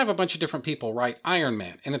right. You can have a bunch of different people write Iron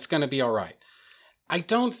Man and it's going to be all right. I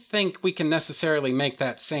don't think we can necessarily make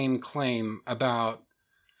that same claim about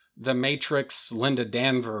the Matrix Linda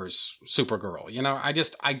Danvers Supergirl. You know,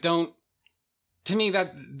 I don't, to me,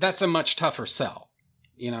 that's a much tougher sell.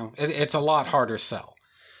 You know, it's a lot harder sell.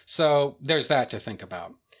 So there's that to think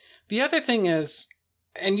about. The other thing is,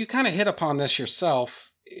 and you kind of hit upon this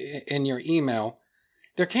yourself in your email,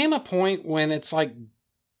 there came a point when it's like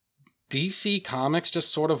DC Comics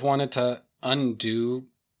just sort of wanted to undo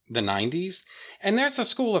the 90s. And there's a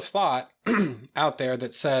school of thought out there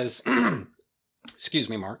that says, excuse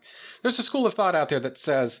me, Mark. There's a school of thought out there that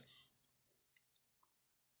says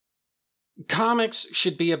comics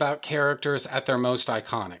should be about characters at their most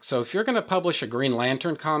iconic. So if you're going to publish a Green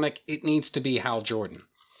Lantern comic, it needs to be Hal Jordan.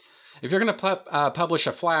 If you're going to publish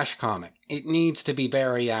a Flash comic, it needs to be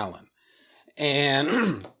Barry Allen. And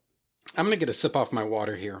I'm going to get a sip off my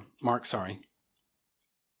water here. Mark, sorry.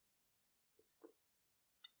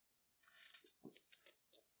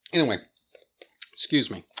 Anyway, excuse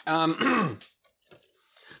me.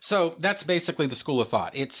 So that's basically the school of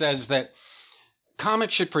thought. It says that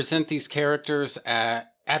comics should present these characters at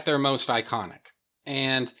their most iconic.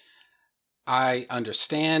 And I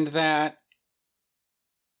understand that.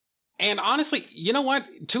 And honestly, you know what?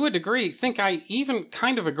 To a degree, I think I even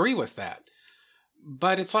kind of agree with that.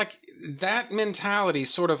 But it's like that mentality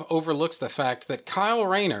sort of overlooks the fact that Kyle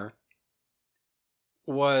Rayner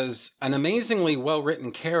was an amazingly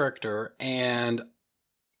well-written character and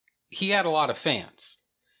he had a lot of fans.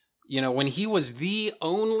 You know, when he was the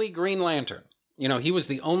only Green Lantern, you know, he was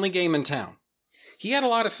the only game in town. He had a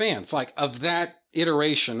lot of fans, like, of that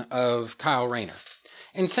iteration of Kyle Rayner.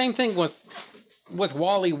 And same thing with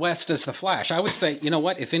Wally West as the Flash. I would say, you know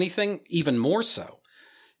what, if anything, even more so.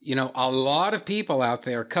 You know, a lot of people out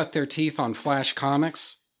there cut their teeth on Flash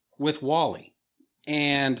comics with Wally.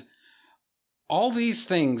 And all these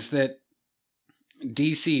things that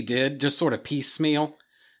DC did, just sort of piecemeal,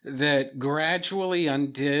 that gradually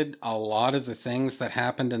undid a lot of the things that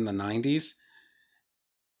happened in the 90s.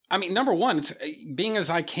 I mean, number one, it's being as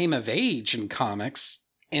I came of age in comics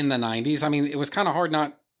in the 90s, I mean, it was kind of hard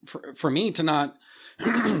not for me to not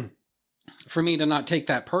for me to not take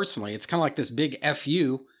that personally. It's kind of like this big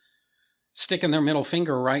FU sticking their middle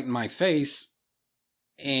finger right in my face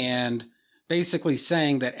and basically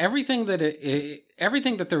saying that everything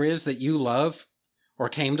that there is that you love or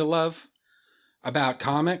came to love about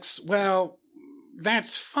comics, well,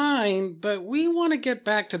 that's fine, but we want to get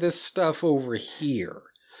back to this stuff over here.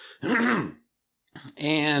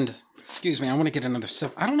 And, excuse me, I want to get another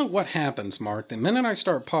sip. I don't know what happens, Mark. The minute I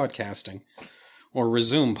start podcasting, or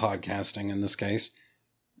resume podcasting in this case,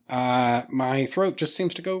 my throat just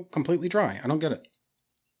seems to go completely dry. I don't get it.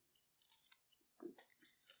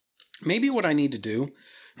 Maybe what I need to do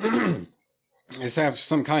is have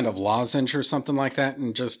some kind of lozenge or something like that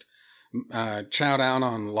and just chow down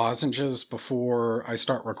on lozenges before I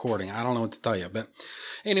start recording. I don't know what to tell you, but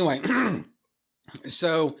anyway,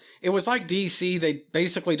 so it was like DC, they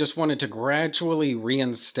basically just wanted to gradually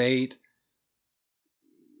reinstate,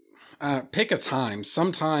 pick a time,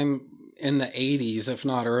 sometime in the 80s, if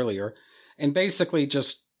not earlier, and basically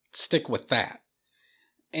just stick with that.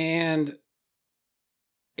 And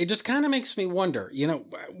it just kind of makes me wonder, you know,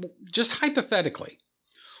 just hypothetically,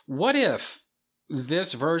 what if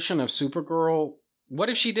this version of Supergirl, what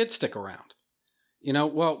if she did stick around? You know,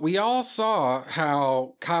 well, we all saw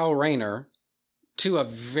how Kyle Rayner, to a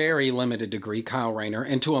very limited degree, Kyle Rayner,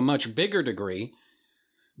 and to a much bigger degree,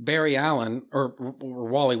 Barry Allen, or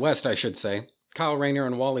Wally West, I should say, Kyle Rayner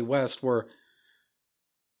and Wally West were,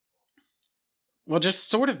 well, just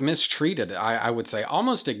sort of mistreated, I would say,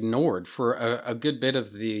 almost ignored for a good bit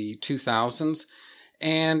of the 2000s.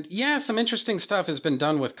 And yeah, some interesting stuff has been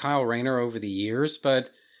done with Kyle Rayner over the years, but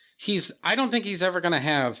I don't think he's ever going to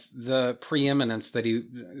have the preeminence that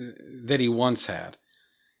he once had.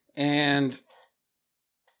 And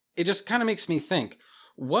it just kind of makes me think,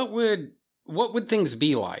 what would things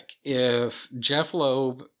be like if Jeff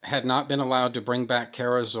Loeb had not been allowed to bring back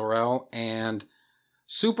Kara Zor-El and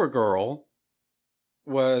Supergirl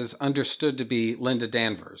was understood to be Linda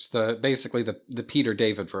Danvers, basically the Peter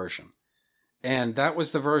David version. And that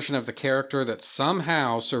was the version of the character that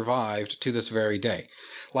somehow survived to this very day.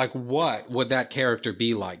 Like, what would that character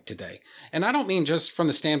be like today? And I don't mean just from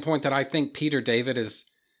the standpoint that I think Peter David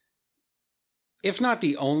is, if not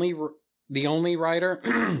the only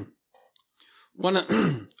writer, one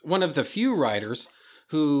of the few writers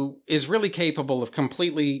who is really capable of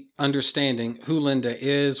completely understanding who Linda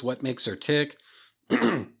is, what makes her tick,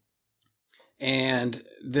 and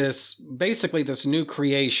this new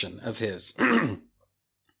creation of his.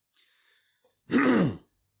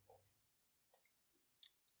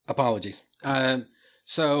 Apologies.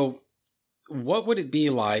 So what would it be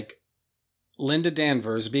like Linda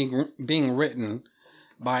Danvers being written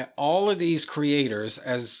by all of these creators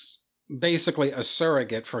as basically a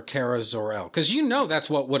surrogate for Kara Zor-El? Because you know that's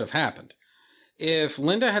what would have happened. If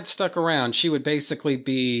Linda had stuck around, she would basically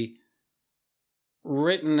be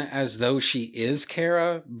written as though she is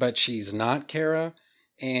Kara, but she's not Kara.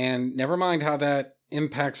 And never mind how that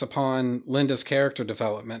impacts upon Linda's character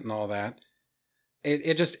development and all that.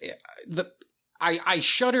 I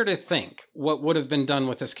shudder to think what would have been done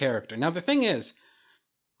with this character. Now, the thing is,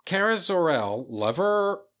 Kara Zor-El, love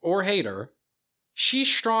her or hate her, she's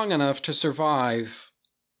strong enough to survive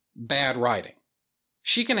bad writing.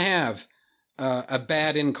 She can have a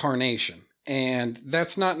bad incarnation, and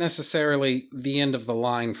that's not necessarily the end of the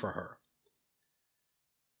line for her.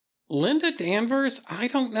 Linda Danvers, I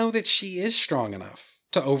don't know that she is strong enough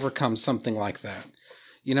to overcome something like that.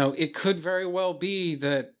 You know, it could very well be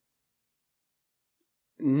that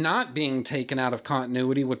not being taken out of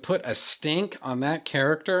continuity would put a stink on that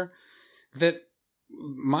character that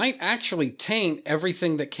might actually taint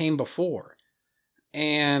everything that came before.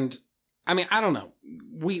 And, I mean, I don't know.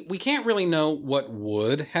 We can't really know what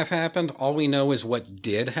would have happened. All we know is what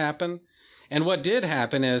did happen. And what did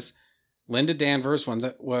happen is Linda Danvers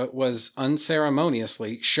was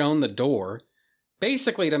unceremoniously shown the door,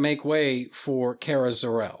 basically to make way for Kara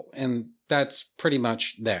Zor-El. And that's pretty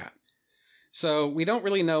much that. So we don't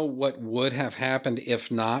really know what would have happened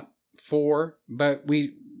if not for, but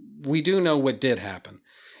we do know what did happen.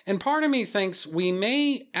 And part of me thinks we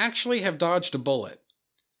may actually have dodged a bullet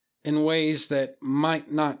in ways that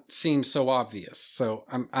might not seem so obvious. So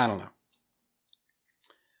I don't know.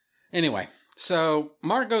 Anyway, so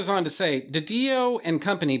Mark goes on to say, DiDio and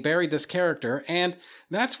company buried this character, and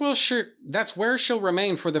that's where she'll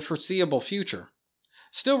remain for the foreseeable future.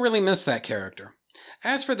 Still really miss that character.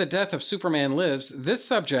 As for the death of Superman Lives, this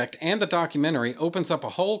subject and the documentary opens up a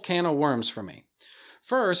whole can of worms for me.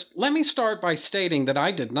 First, let me start by stating that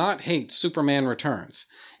I did not hate Superman Returns.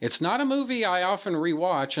 It's not a movie I often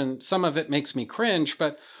rewatch, and some of it makes me cringe,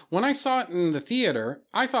 but when I saw it in the theater,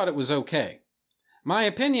 I thought it was okay. My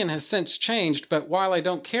opinion has since changed, but while I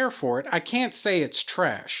don't care for it, I can't say it's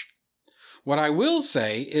trash. What I will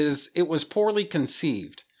say is it was poorly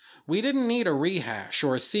conceived. We didn't need a rehash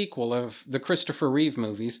or a sequel of the Christopher Reeve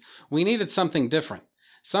movies. We needed something different.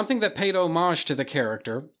 Something that paid homage to the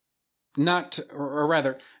character,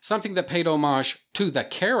 something that paid homage to the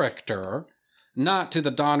character, not to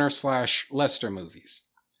the Donner/Lester movies.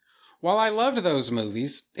 While I loved those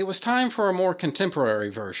movies, it was time for a more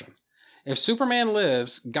contemporary version. If Superman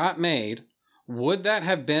Lives got made, would that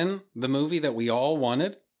have been the movie that we all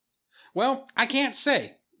wanted? Well, I can't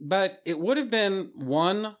say, but it would have been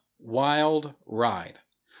one wild ride.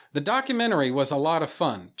 The documentary was a lot of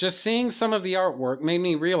fun. Just seeing some of the artwork made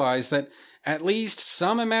me realize that at least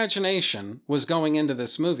some imagination was going into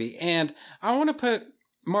this movie. And I want to put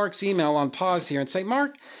Mark's email on pause here and say,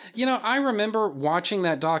 Mark, I remember watching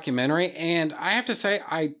that documentary, and I have to say,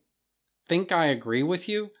 I think I agree with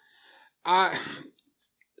you.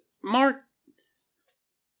 Mark,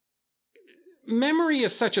 memory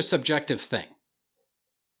is such a subjective thing.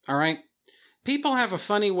 All right? People have a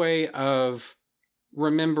funny way of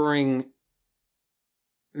remembering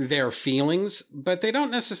their feelings, but they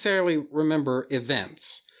don't necessarily remember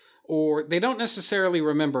events, or they don't necessarily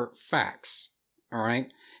remember facts. All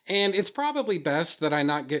right? And it's probably best that I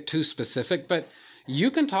not get too specific, but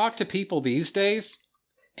you can talk to people these days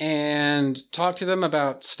and talk to them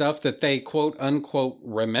about stuff that they quote unquote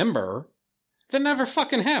remember that never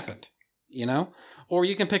fucking happened, Or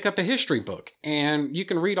you can pick up a history book and you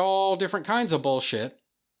can read all different kinds of bullshit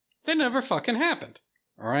that never fucking happened.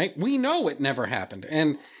 All right? We know it never happened.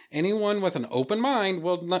 And anyone with an open mind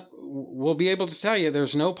will be able to tell you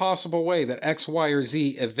there's no possible way that X, Y, or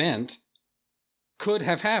Z event could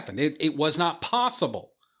have happened. It was not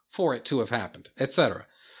possible for it to have happened, etc.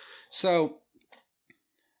 So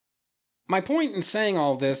my point in saying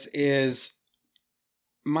all this is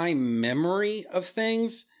my memory of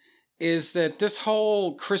things is that this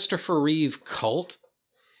whole Christopher Reeve cult,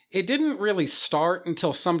 it didn't really start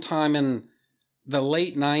until sometime in the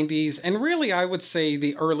late 90s, and really I would say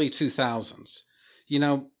the early 2000s.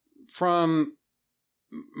 From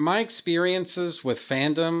my experiences with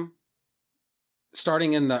fandom,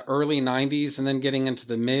 starting in the early 90s and then getting into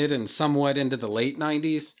the mid and somewhat into the late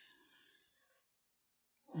 90s,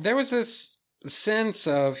 there was this sense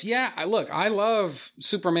of, look, I love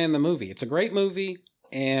Superman the movie. It's a great movie.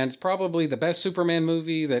 and it's probably the best Superman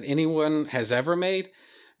movie that anyone has ever made.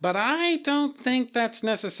 But I don't think that's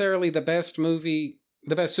necessarily the best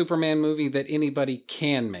Superman movie that anybody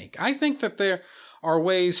can make. I think that there are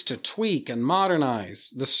ways to tweak and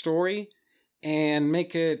modernize the story and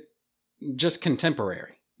make it just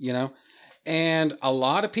contemporary, you know? And a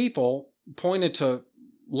lot of people pointed to,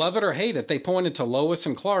 love it or hate it, they pointed to Lois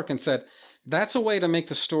and Clark and said, that's a way to make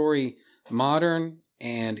the story modern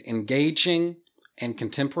and engaging and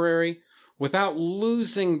contemporary without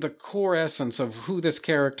losing the core essence of who this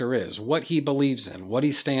character is, what he believes in, what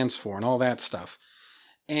he stands for, and all that stuff.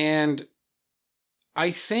 And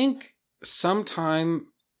I think sometime,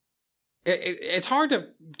 it's hard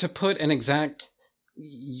to put an exact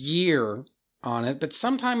year on it, but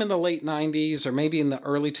sometime in the late 90s or maybe in the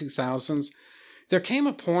early 2000s, there came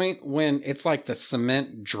a point when it's like the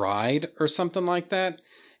cement dried or something like that.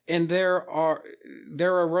 And there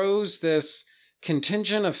arose this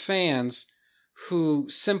contingent of fans who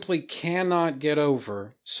simply cannot get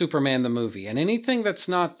over Superman the movie. And anything that's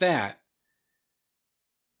not that,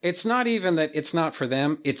 it's not even that it's not for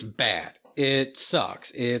them, it's bad. It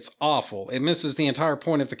sucks. It's awful. It misses the entire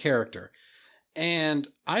point of the character. And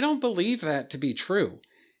I don't believe that to be true.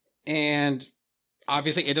 And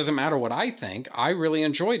obviously, it doesn't matter what I think. I really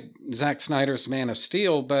enjoyed Zack Snyder's Man of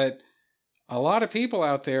Steel, but a lot of people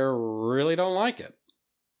out there really don't like it.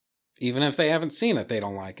 Even if they haven't seen it, they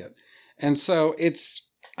don't like it. And so it's,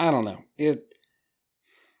 I don't know.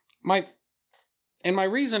 My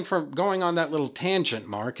reason for going on that little tangent,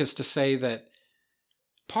 Mark, is to say that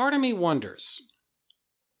part of me wonders,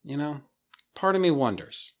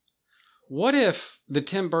 what if the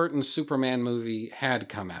Tim Burton Superman movie had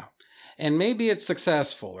come out? And maybe it's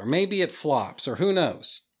successful, or maybe it flops, or who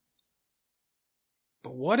knows?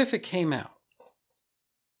 But what if it came out?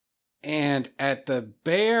 And at the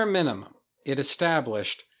bare minimum, it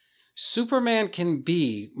established Superman can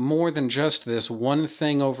be more than just this one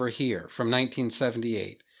thing over here from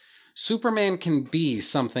 1978. Superman can be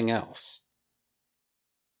something else.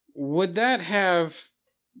 Would that have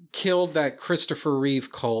killed that Christopher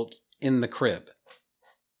Reeve cult in the crib?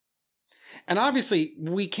 And obviously,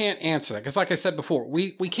 we can't answer that, because like I said before,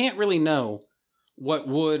 we can't really know what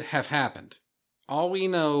would have happened. All we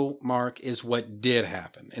know, Mark, is what did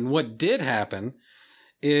happen. And what did happen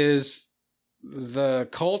is the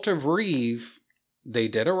cult of Reeve, they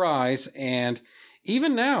did arise, and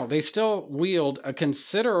even now, they still wield a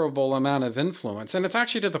considerable amount of influence. And it's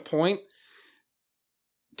actually to the point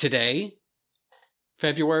today,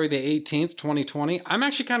 February the 18th, 2020, I'm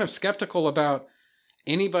actually kind of skeptical about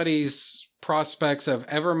anybody's prospects of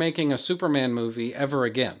ever making a Superman movie ever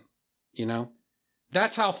again.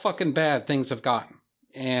 That's how fucking bad things have gotten.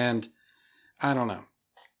 And I don't know.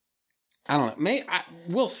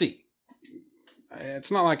 We'll see. It's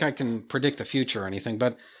not like I can predict the future or anything,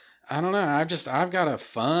 but I don't know. I've got a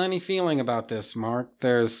funny feeling about this, Mark.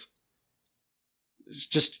 It's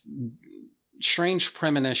just strange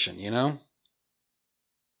premonition,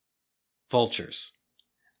 Vultures.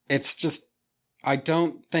 It's just, I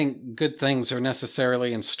don't think good things are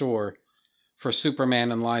necessarily in store for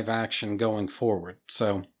Superman in live action going forward.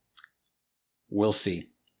 So, we'll see.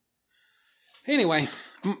 Anyway,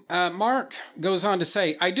 Mark goes on to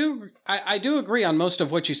say, I do agree on most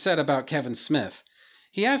of what you said about Kevin Smith.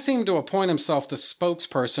 He has seemed to appoint himself the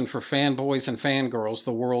spokesperson for fanboys and fangirls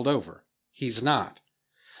the world over. He's not.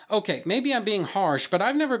 Okay, maybe I'm being harsh, but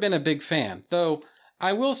I've never been a big fan, though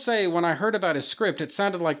I will say when I heard about his script, it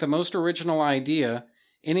sounded like the most original idea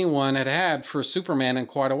anyone had had for Superman in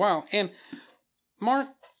quite a while. And Mark,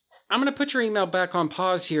 I'm going to put your email back on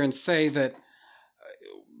pause here and say that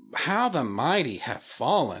how the mighty have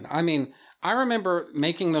fallen. I mean, I remember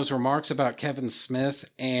making those remarks about Kevin Smith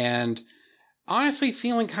and honestly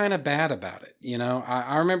feeling kind of bad about it.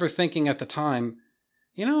 I remember thinking at the time,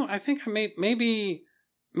 I think maybe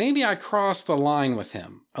I crossed the line with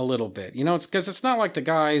him a little bit. It's because it's not like the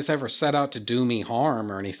guy's ever set out to do me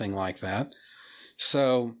harm or anything like that.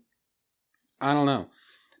 So, I don't know.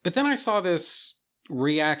 But then I saw this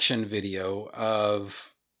reaction video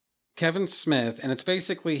of Kevin Smith, and it's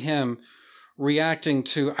basically him reacting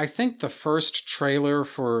to, I think, the first trailer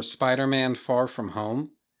for Spider-Man Far From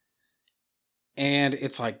Home. And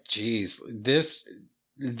it's like, geez, this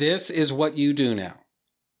is what you do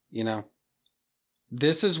now.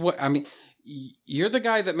 This is what, I mean, you're the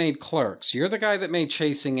guy that made Clerks. You're the guy that made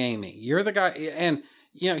Chasing Amy. You're the guy, and,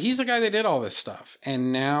 he's the guy that did all this stuff.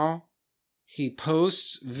 And now he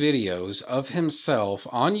posts videos of himself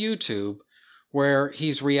on YouTube where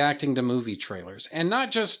he's reacting to movie trailers. And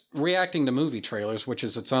not just reacting to movie trailers, which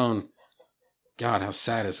is its own, God, how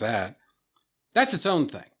sad is that? That's its own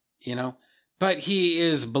thing, you know? But he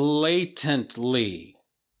is blatantly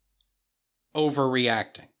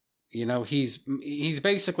overreacting. You know, he's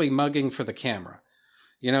basically mugging for the camera.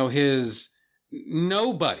 You know, his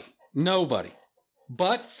nobody,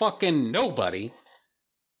 but fucking nobody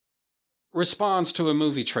responds to a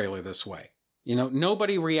movie trailer this way. You know,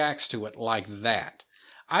 nobody reacts to it like that.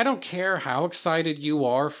 I don't care how excited you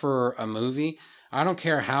are for a movie. I don't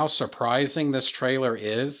care how surprising this trailer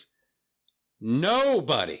is.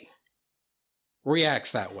 Nobody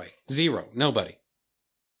reacts that way. Zero. Nobody.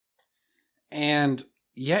 And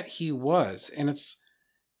yet he was. And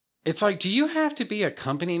it's like, do you have to be a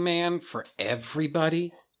company man for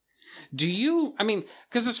everybody?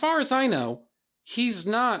 Because as far as I know, he's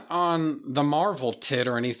not on the Marvel tit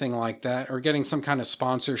or anything like that, or getting some kind of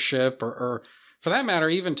sponsorship, or for that matter,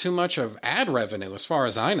 even too much of ad revenue, as far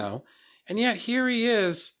as I know. And yet here he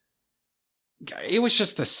is. It was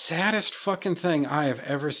just the saddest fucking thing I have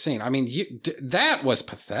ever seen. I mean, that was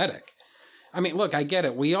pathetic. I mean, look, I get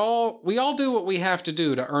it. We all do what we have to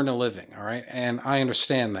do to earn a living, all right? And I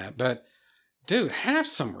understand that. But, dude, have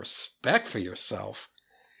some respect for yourself.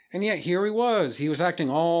 And yet here he was. He was acting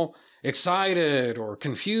all excited or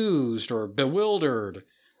confused or bewildered.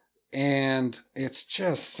 And it's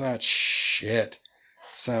just such shit.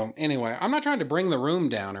 So, anyway, I'm not trying to bring the room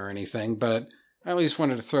down or anything, but I at least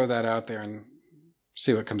wanted to throw that out there and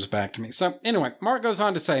see what comes back to me. So, anyway, Mark goes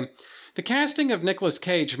on to say, the casting of Nicolas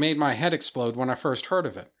Cage made my head explode when I first heard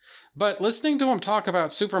of it. But listening to him talk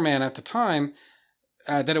about Superman at the time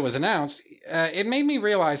that it was announced, it made me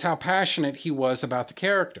realize how passionate he was about the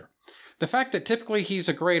character. The fact that typically he's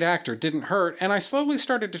a great actor didn't hurt, and I slowly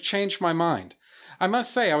started to change my mind. I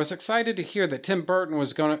must say, I was excited to hear that Tim Burton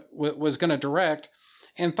was going to direct,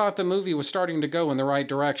 and thought the movie was starting to go in the right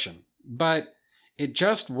direction. But it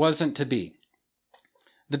just wasn't to be.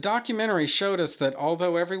 The documentary showed us that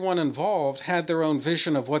although everyone involved had their own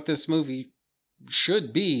vision of what this movie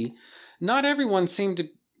should be, not everyone seemed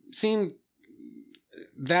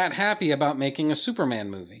that happy about making a Superman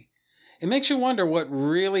movie. It makes you wonder what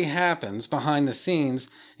really happens behind the scenes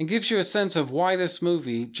and gives you a sense of why this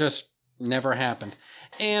movie just never happened.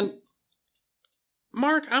 And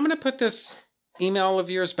Mark, I'm going to put this email of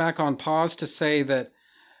yours back on pause to say that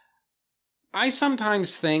I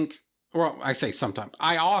sometimes think, well, I say sometimes,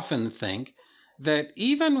 I often think that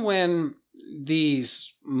even when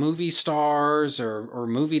these movie stars or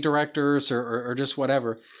movie directors or just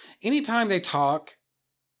whatever, anytime they talk,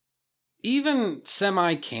 even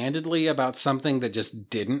semi-candidly about something that just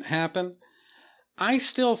didn't happen, I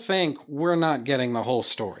still think we're not getting the whole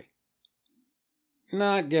story.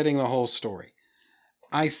 Not getting the whole story.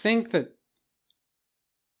 I think that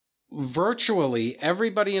virtually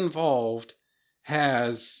everybody involved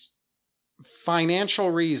has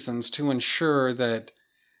financial reasons to ensure that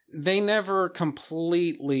they never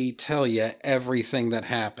completely tell you everything that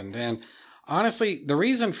happened. And honestly, the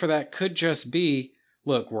reason for that could just be,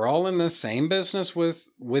 look, we're all in the same business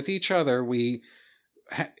with each other.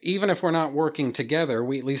 Even if we're not working together,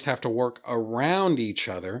 we at least have to work around each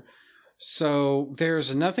other. So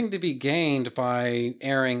there's nothing to be gained by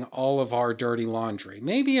airing all of our dirty laundry.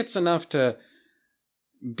 Maybe it's enough to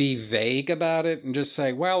be vague about it and just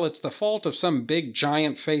say, well, it's the fault of some big,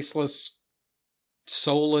 giant, faceless,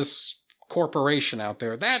 soulless corporation out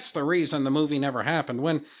there. That's the reason the movie never happened.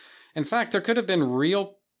 When, in fact, there could have been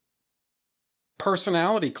real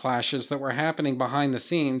personality clashes that were happening behind the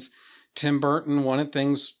scenes. Tim Burton wanted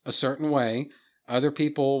things a certain way. Other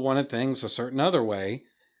people wanted things a certain other way.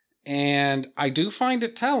 And I do find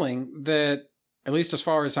it telling that, at least as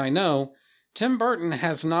far as I know, Tim Burton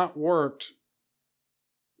has not worked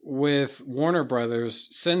with Warner Brothers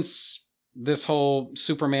since this whole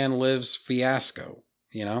Superman Lives fiasco,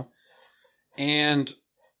 you know? And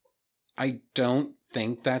I don't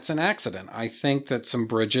think that's an accident. I think that some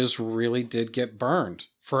bridges really did get burned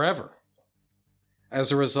forever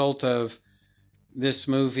as a result of this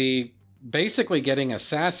movie basically getting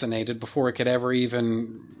assassinated before it could ever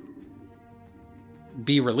even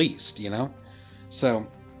be released, you know? So,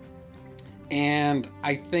 and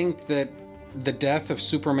I think that the death of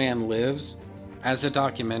Superman Lives as a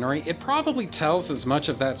documentary, it probably tells as much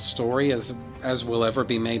of that story as will ever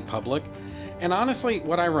be made public. And honestly,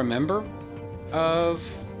 what I remember of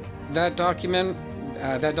that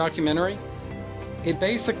documentary, it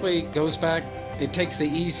basically goes back, it takes the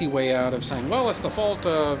easy way out of saying, well, it's the fault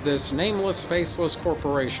of this nameless, faceless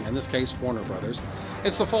corporation, in this case, Warner Brothers.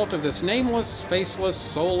 It's the fault of this nameless, faceless,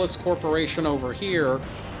 soulless corporation over here.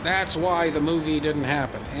 That's why the movie didn't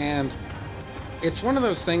happen. And it's one of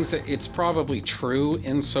those things that it's probably true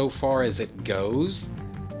insofar as it goes.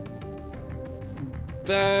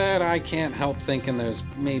 but I can't help thinking there's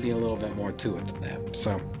maybe a little bit more to it than that.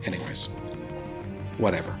 So, anyways,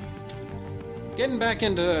 whatever. Getting back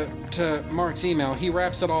into Mark's email, he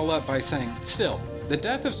wraps it all up by saying, still, the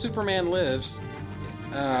death of Superman Lives,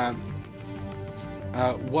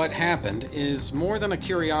 what happened, is more than a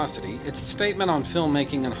curiosity. It's a statement on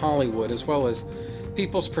filmmaking in Hollywood, as well as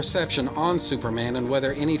people's perception on Superman and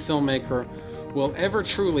whether any filmmaker will ever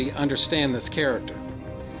truly understand this character.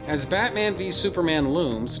 As Batman v Superman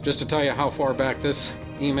looms, just to tell you how far back this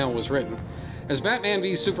email was written, as Batman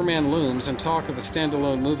v Superman looms and talk of a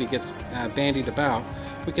standalone movie gets bandied about,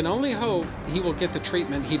 we can only hope he will get the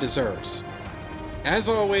treatment he deserves. As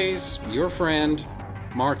always, your friend,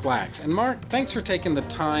 Mark Lax. And Mark, thanks for taking the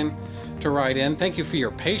time to write in. Thank you for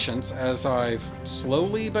your patience as I've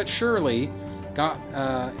slowly but surely got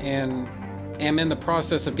and am in the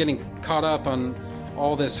process of getting caught up on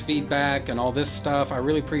all this feedback and all this stuff. I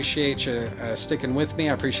really appreciate you sticking with me.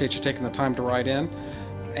 I appreciate you taking the time to write in.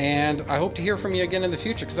 And I hope to hear from you again in the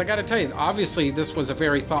future, because I got to tell you, obviously this was a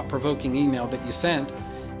very thought-provoking email that you sent,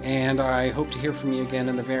 and I hope to hear from you again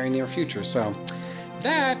in the very near future. So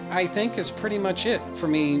that, I think, is pretty much it for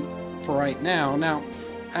me for right now. Now,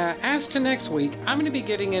 as to next week, I'm going to be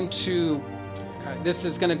getting into, this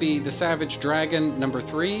is going to be The Savage Dragon number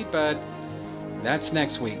 3, but that's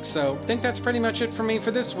next week. So I think that's pretty much it for me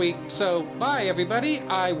for this week. So bye, everybody.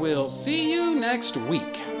 I will see you next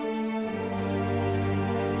week.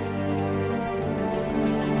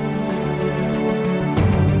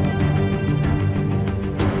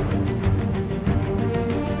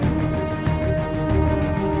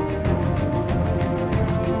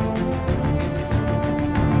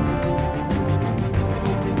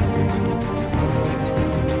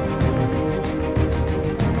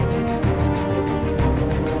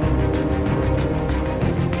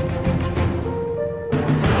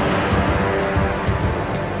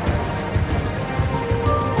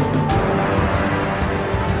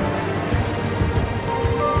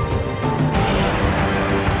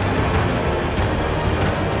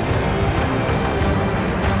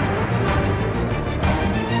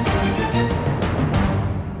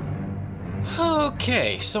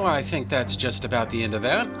 Okay, so I think that's just about the end of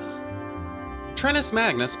that. Trennis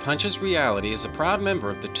Magnus Punches Reality is a proud member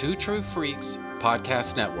of the Two True Freaks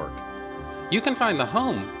podcast network. You can find the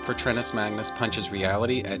home for Trennis Magnus Punches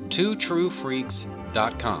Reality at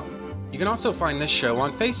twotruefreaks.com. You can also find this show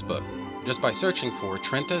on Facebook just by searching for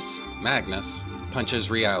Trentis Magnus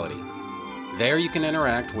Punches Reality. There you can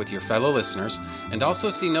interact with your fellow listeners and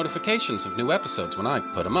also see notifications of new episodes when I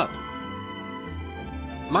put them up.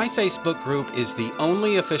 My Facebook group is the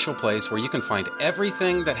only official place where you can find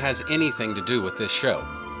everything that has anything to do with this show.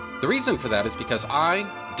 The reason for that is because I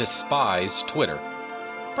despise Twitter.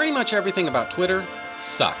 Pretty much everything about Twitter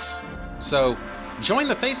sucks. So join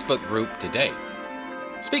the Facebook group today.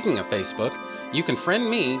 Speaking of Facebook, you can friend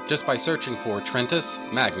me just by searching for Trentis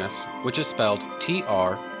Magnus, which is spelled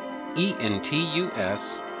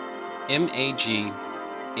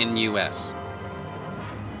TRENTUSMAGNUS.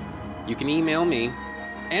 You can email me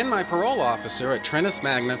and my parole officer at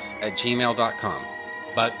trentismagnus@gmail.com.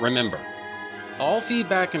 But remember, all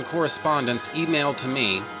feedback and correspondence emailed to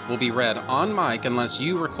me will be read on mic unless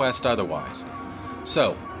you request otherwise.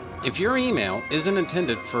 So, if your email isn't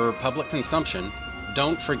intended for public consumption,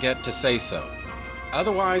 don't forget to say so.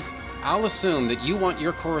 Otherwise, I'll assume that you want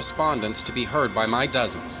your correspondence to be heard by my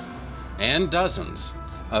dozens and dozens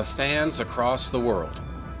of fans across the world.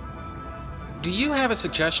 Do you have a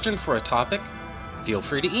suggestion for a topic? Feel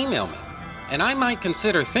free to email me, and I might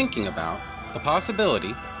consider thinking about the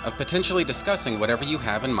possibility of potentially discussing whatever you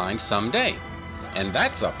have in mind someday. And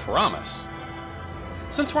that's a promise.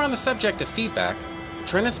 Since we're on the subject of feedback,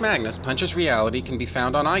 Trentis Magnus Punches Reality can be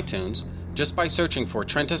found on iTunes just by searching for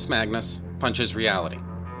Trentis Magnus Punches Reality.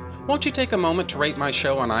 Won't you take a moment to rate my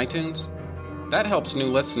show on iTunes? That helps new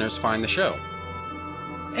listeners find the show.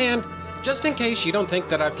 And just in case you don't think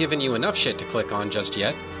that I've given you enough shit to click on just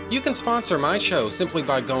yet, you can sponsor my show simply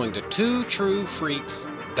by going to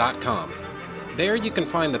twotruefreaks.com. There you can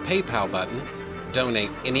find the PayPal button,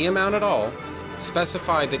 donate any amount at all,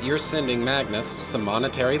 specify that you're sending Magnus some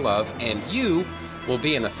monetary love, and you will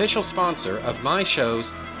be an official sponsor of my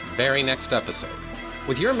show's very next episode,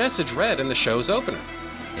 with your message read in the show's opener.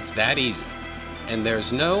 It's that easy, and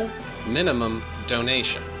there's no minimum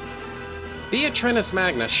donation. Be a Trentis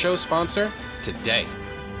Magnus show sponsor today.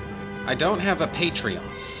 I don't have a Patreon,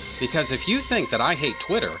 because if you think that I hate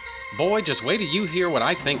Twitter, boy, just wait till you hear what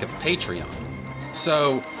I think of Patreon.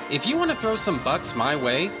 So, if you want to throw some bucks my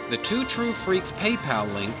way, the Two True Freaks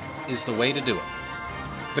PayPal link is the way to do it.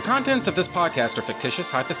 The contents of this podcast are fictitious,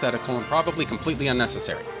 hypothetical, and probably completely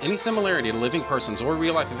unnecessary. Any similarity to living persons or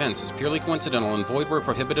real-life events is purely coincidental and void where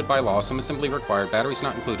prohibited by law. Some assembly required, batteries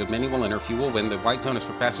not included, many will enter, few will win. The white zone is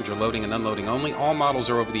for passenger loading and unloading only. All models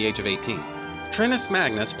are over the age of 18. Trennis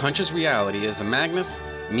Magnus Punches Reality is a Magnus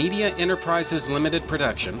Media Enterprises Limited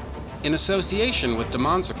production in association with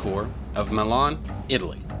Demonsecore of Milan,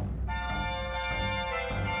 Italy.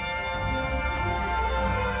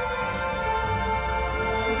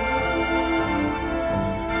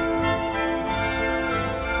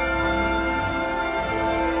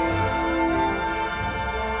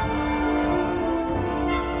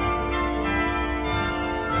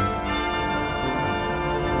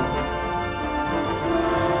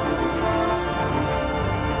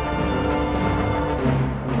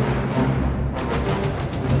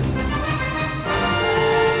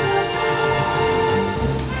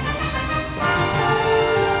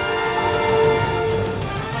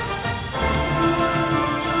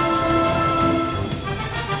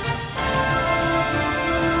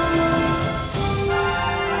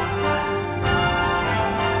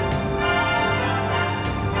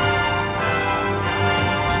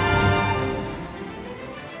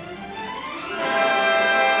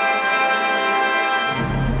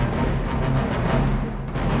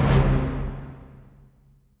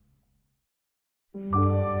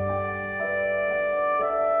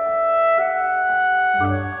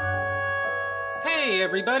 Hey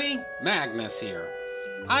everybody, Magnus here.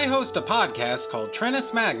 I host a podcast called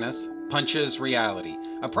Trennis Magnus Punches Reality,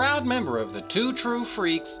 a proud member of the Two True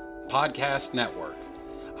Freaks podcast network.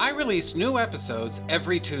 I release new episodes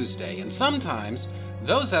every Tuesday, and sometimes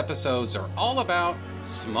those episodes are all about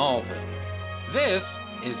Smallville. This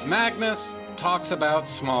is Magnus Talks About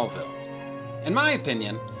Smallville. In my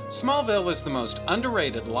opinion, Smallville is the most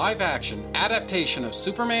underrated live-action adaptation of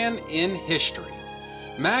Superman in history.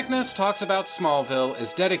 Magnus Talks About Smallville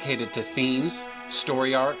is dedicated to themes,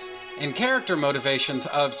 story arcs, and character motivations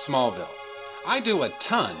of Smallville. I do a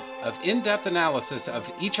ton of in-depth analysis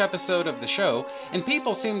of each episode of the show, and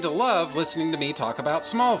people seem to love listening to me talk about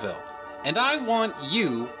Smallville. And I want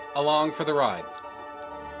you along for the ride.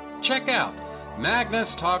 Check out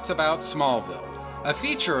Magnus Talks About Smallville, a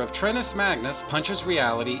feature of Trennis Magnus Punches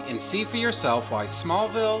Reality, and see for yourself why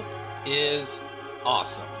Smallville is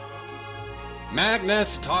awesome.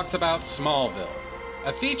 Magnus Talks About Smallville,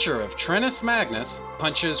 a feature of Trennis Magnus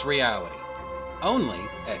Punches Reality, only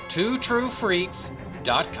at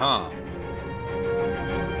twotruefreaks.com.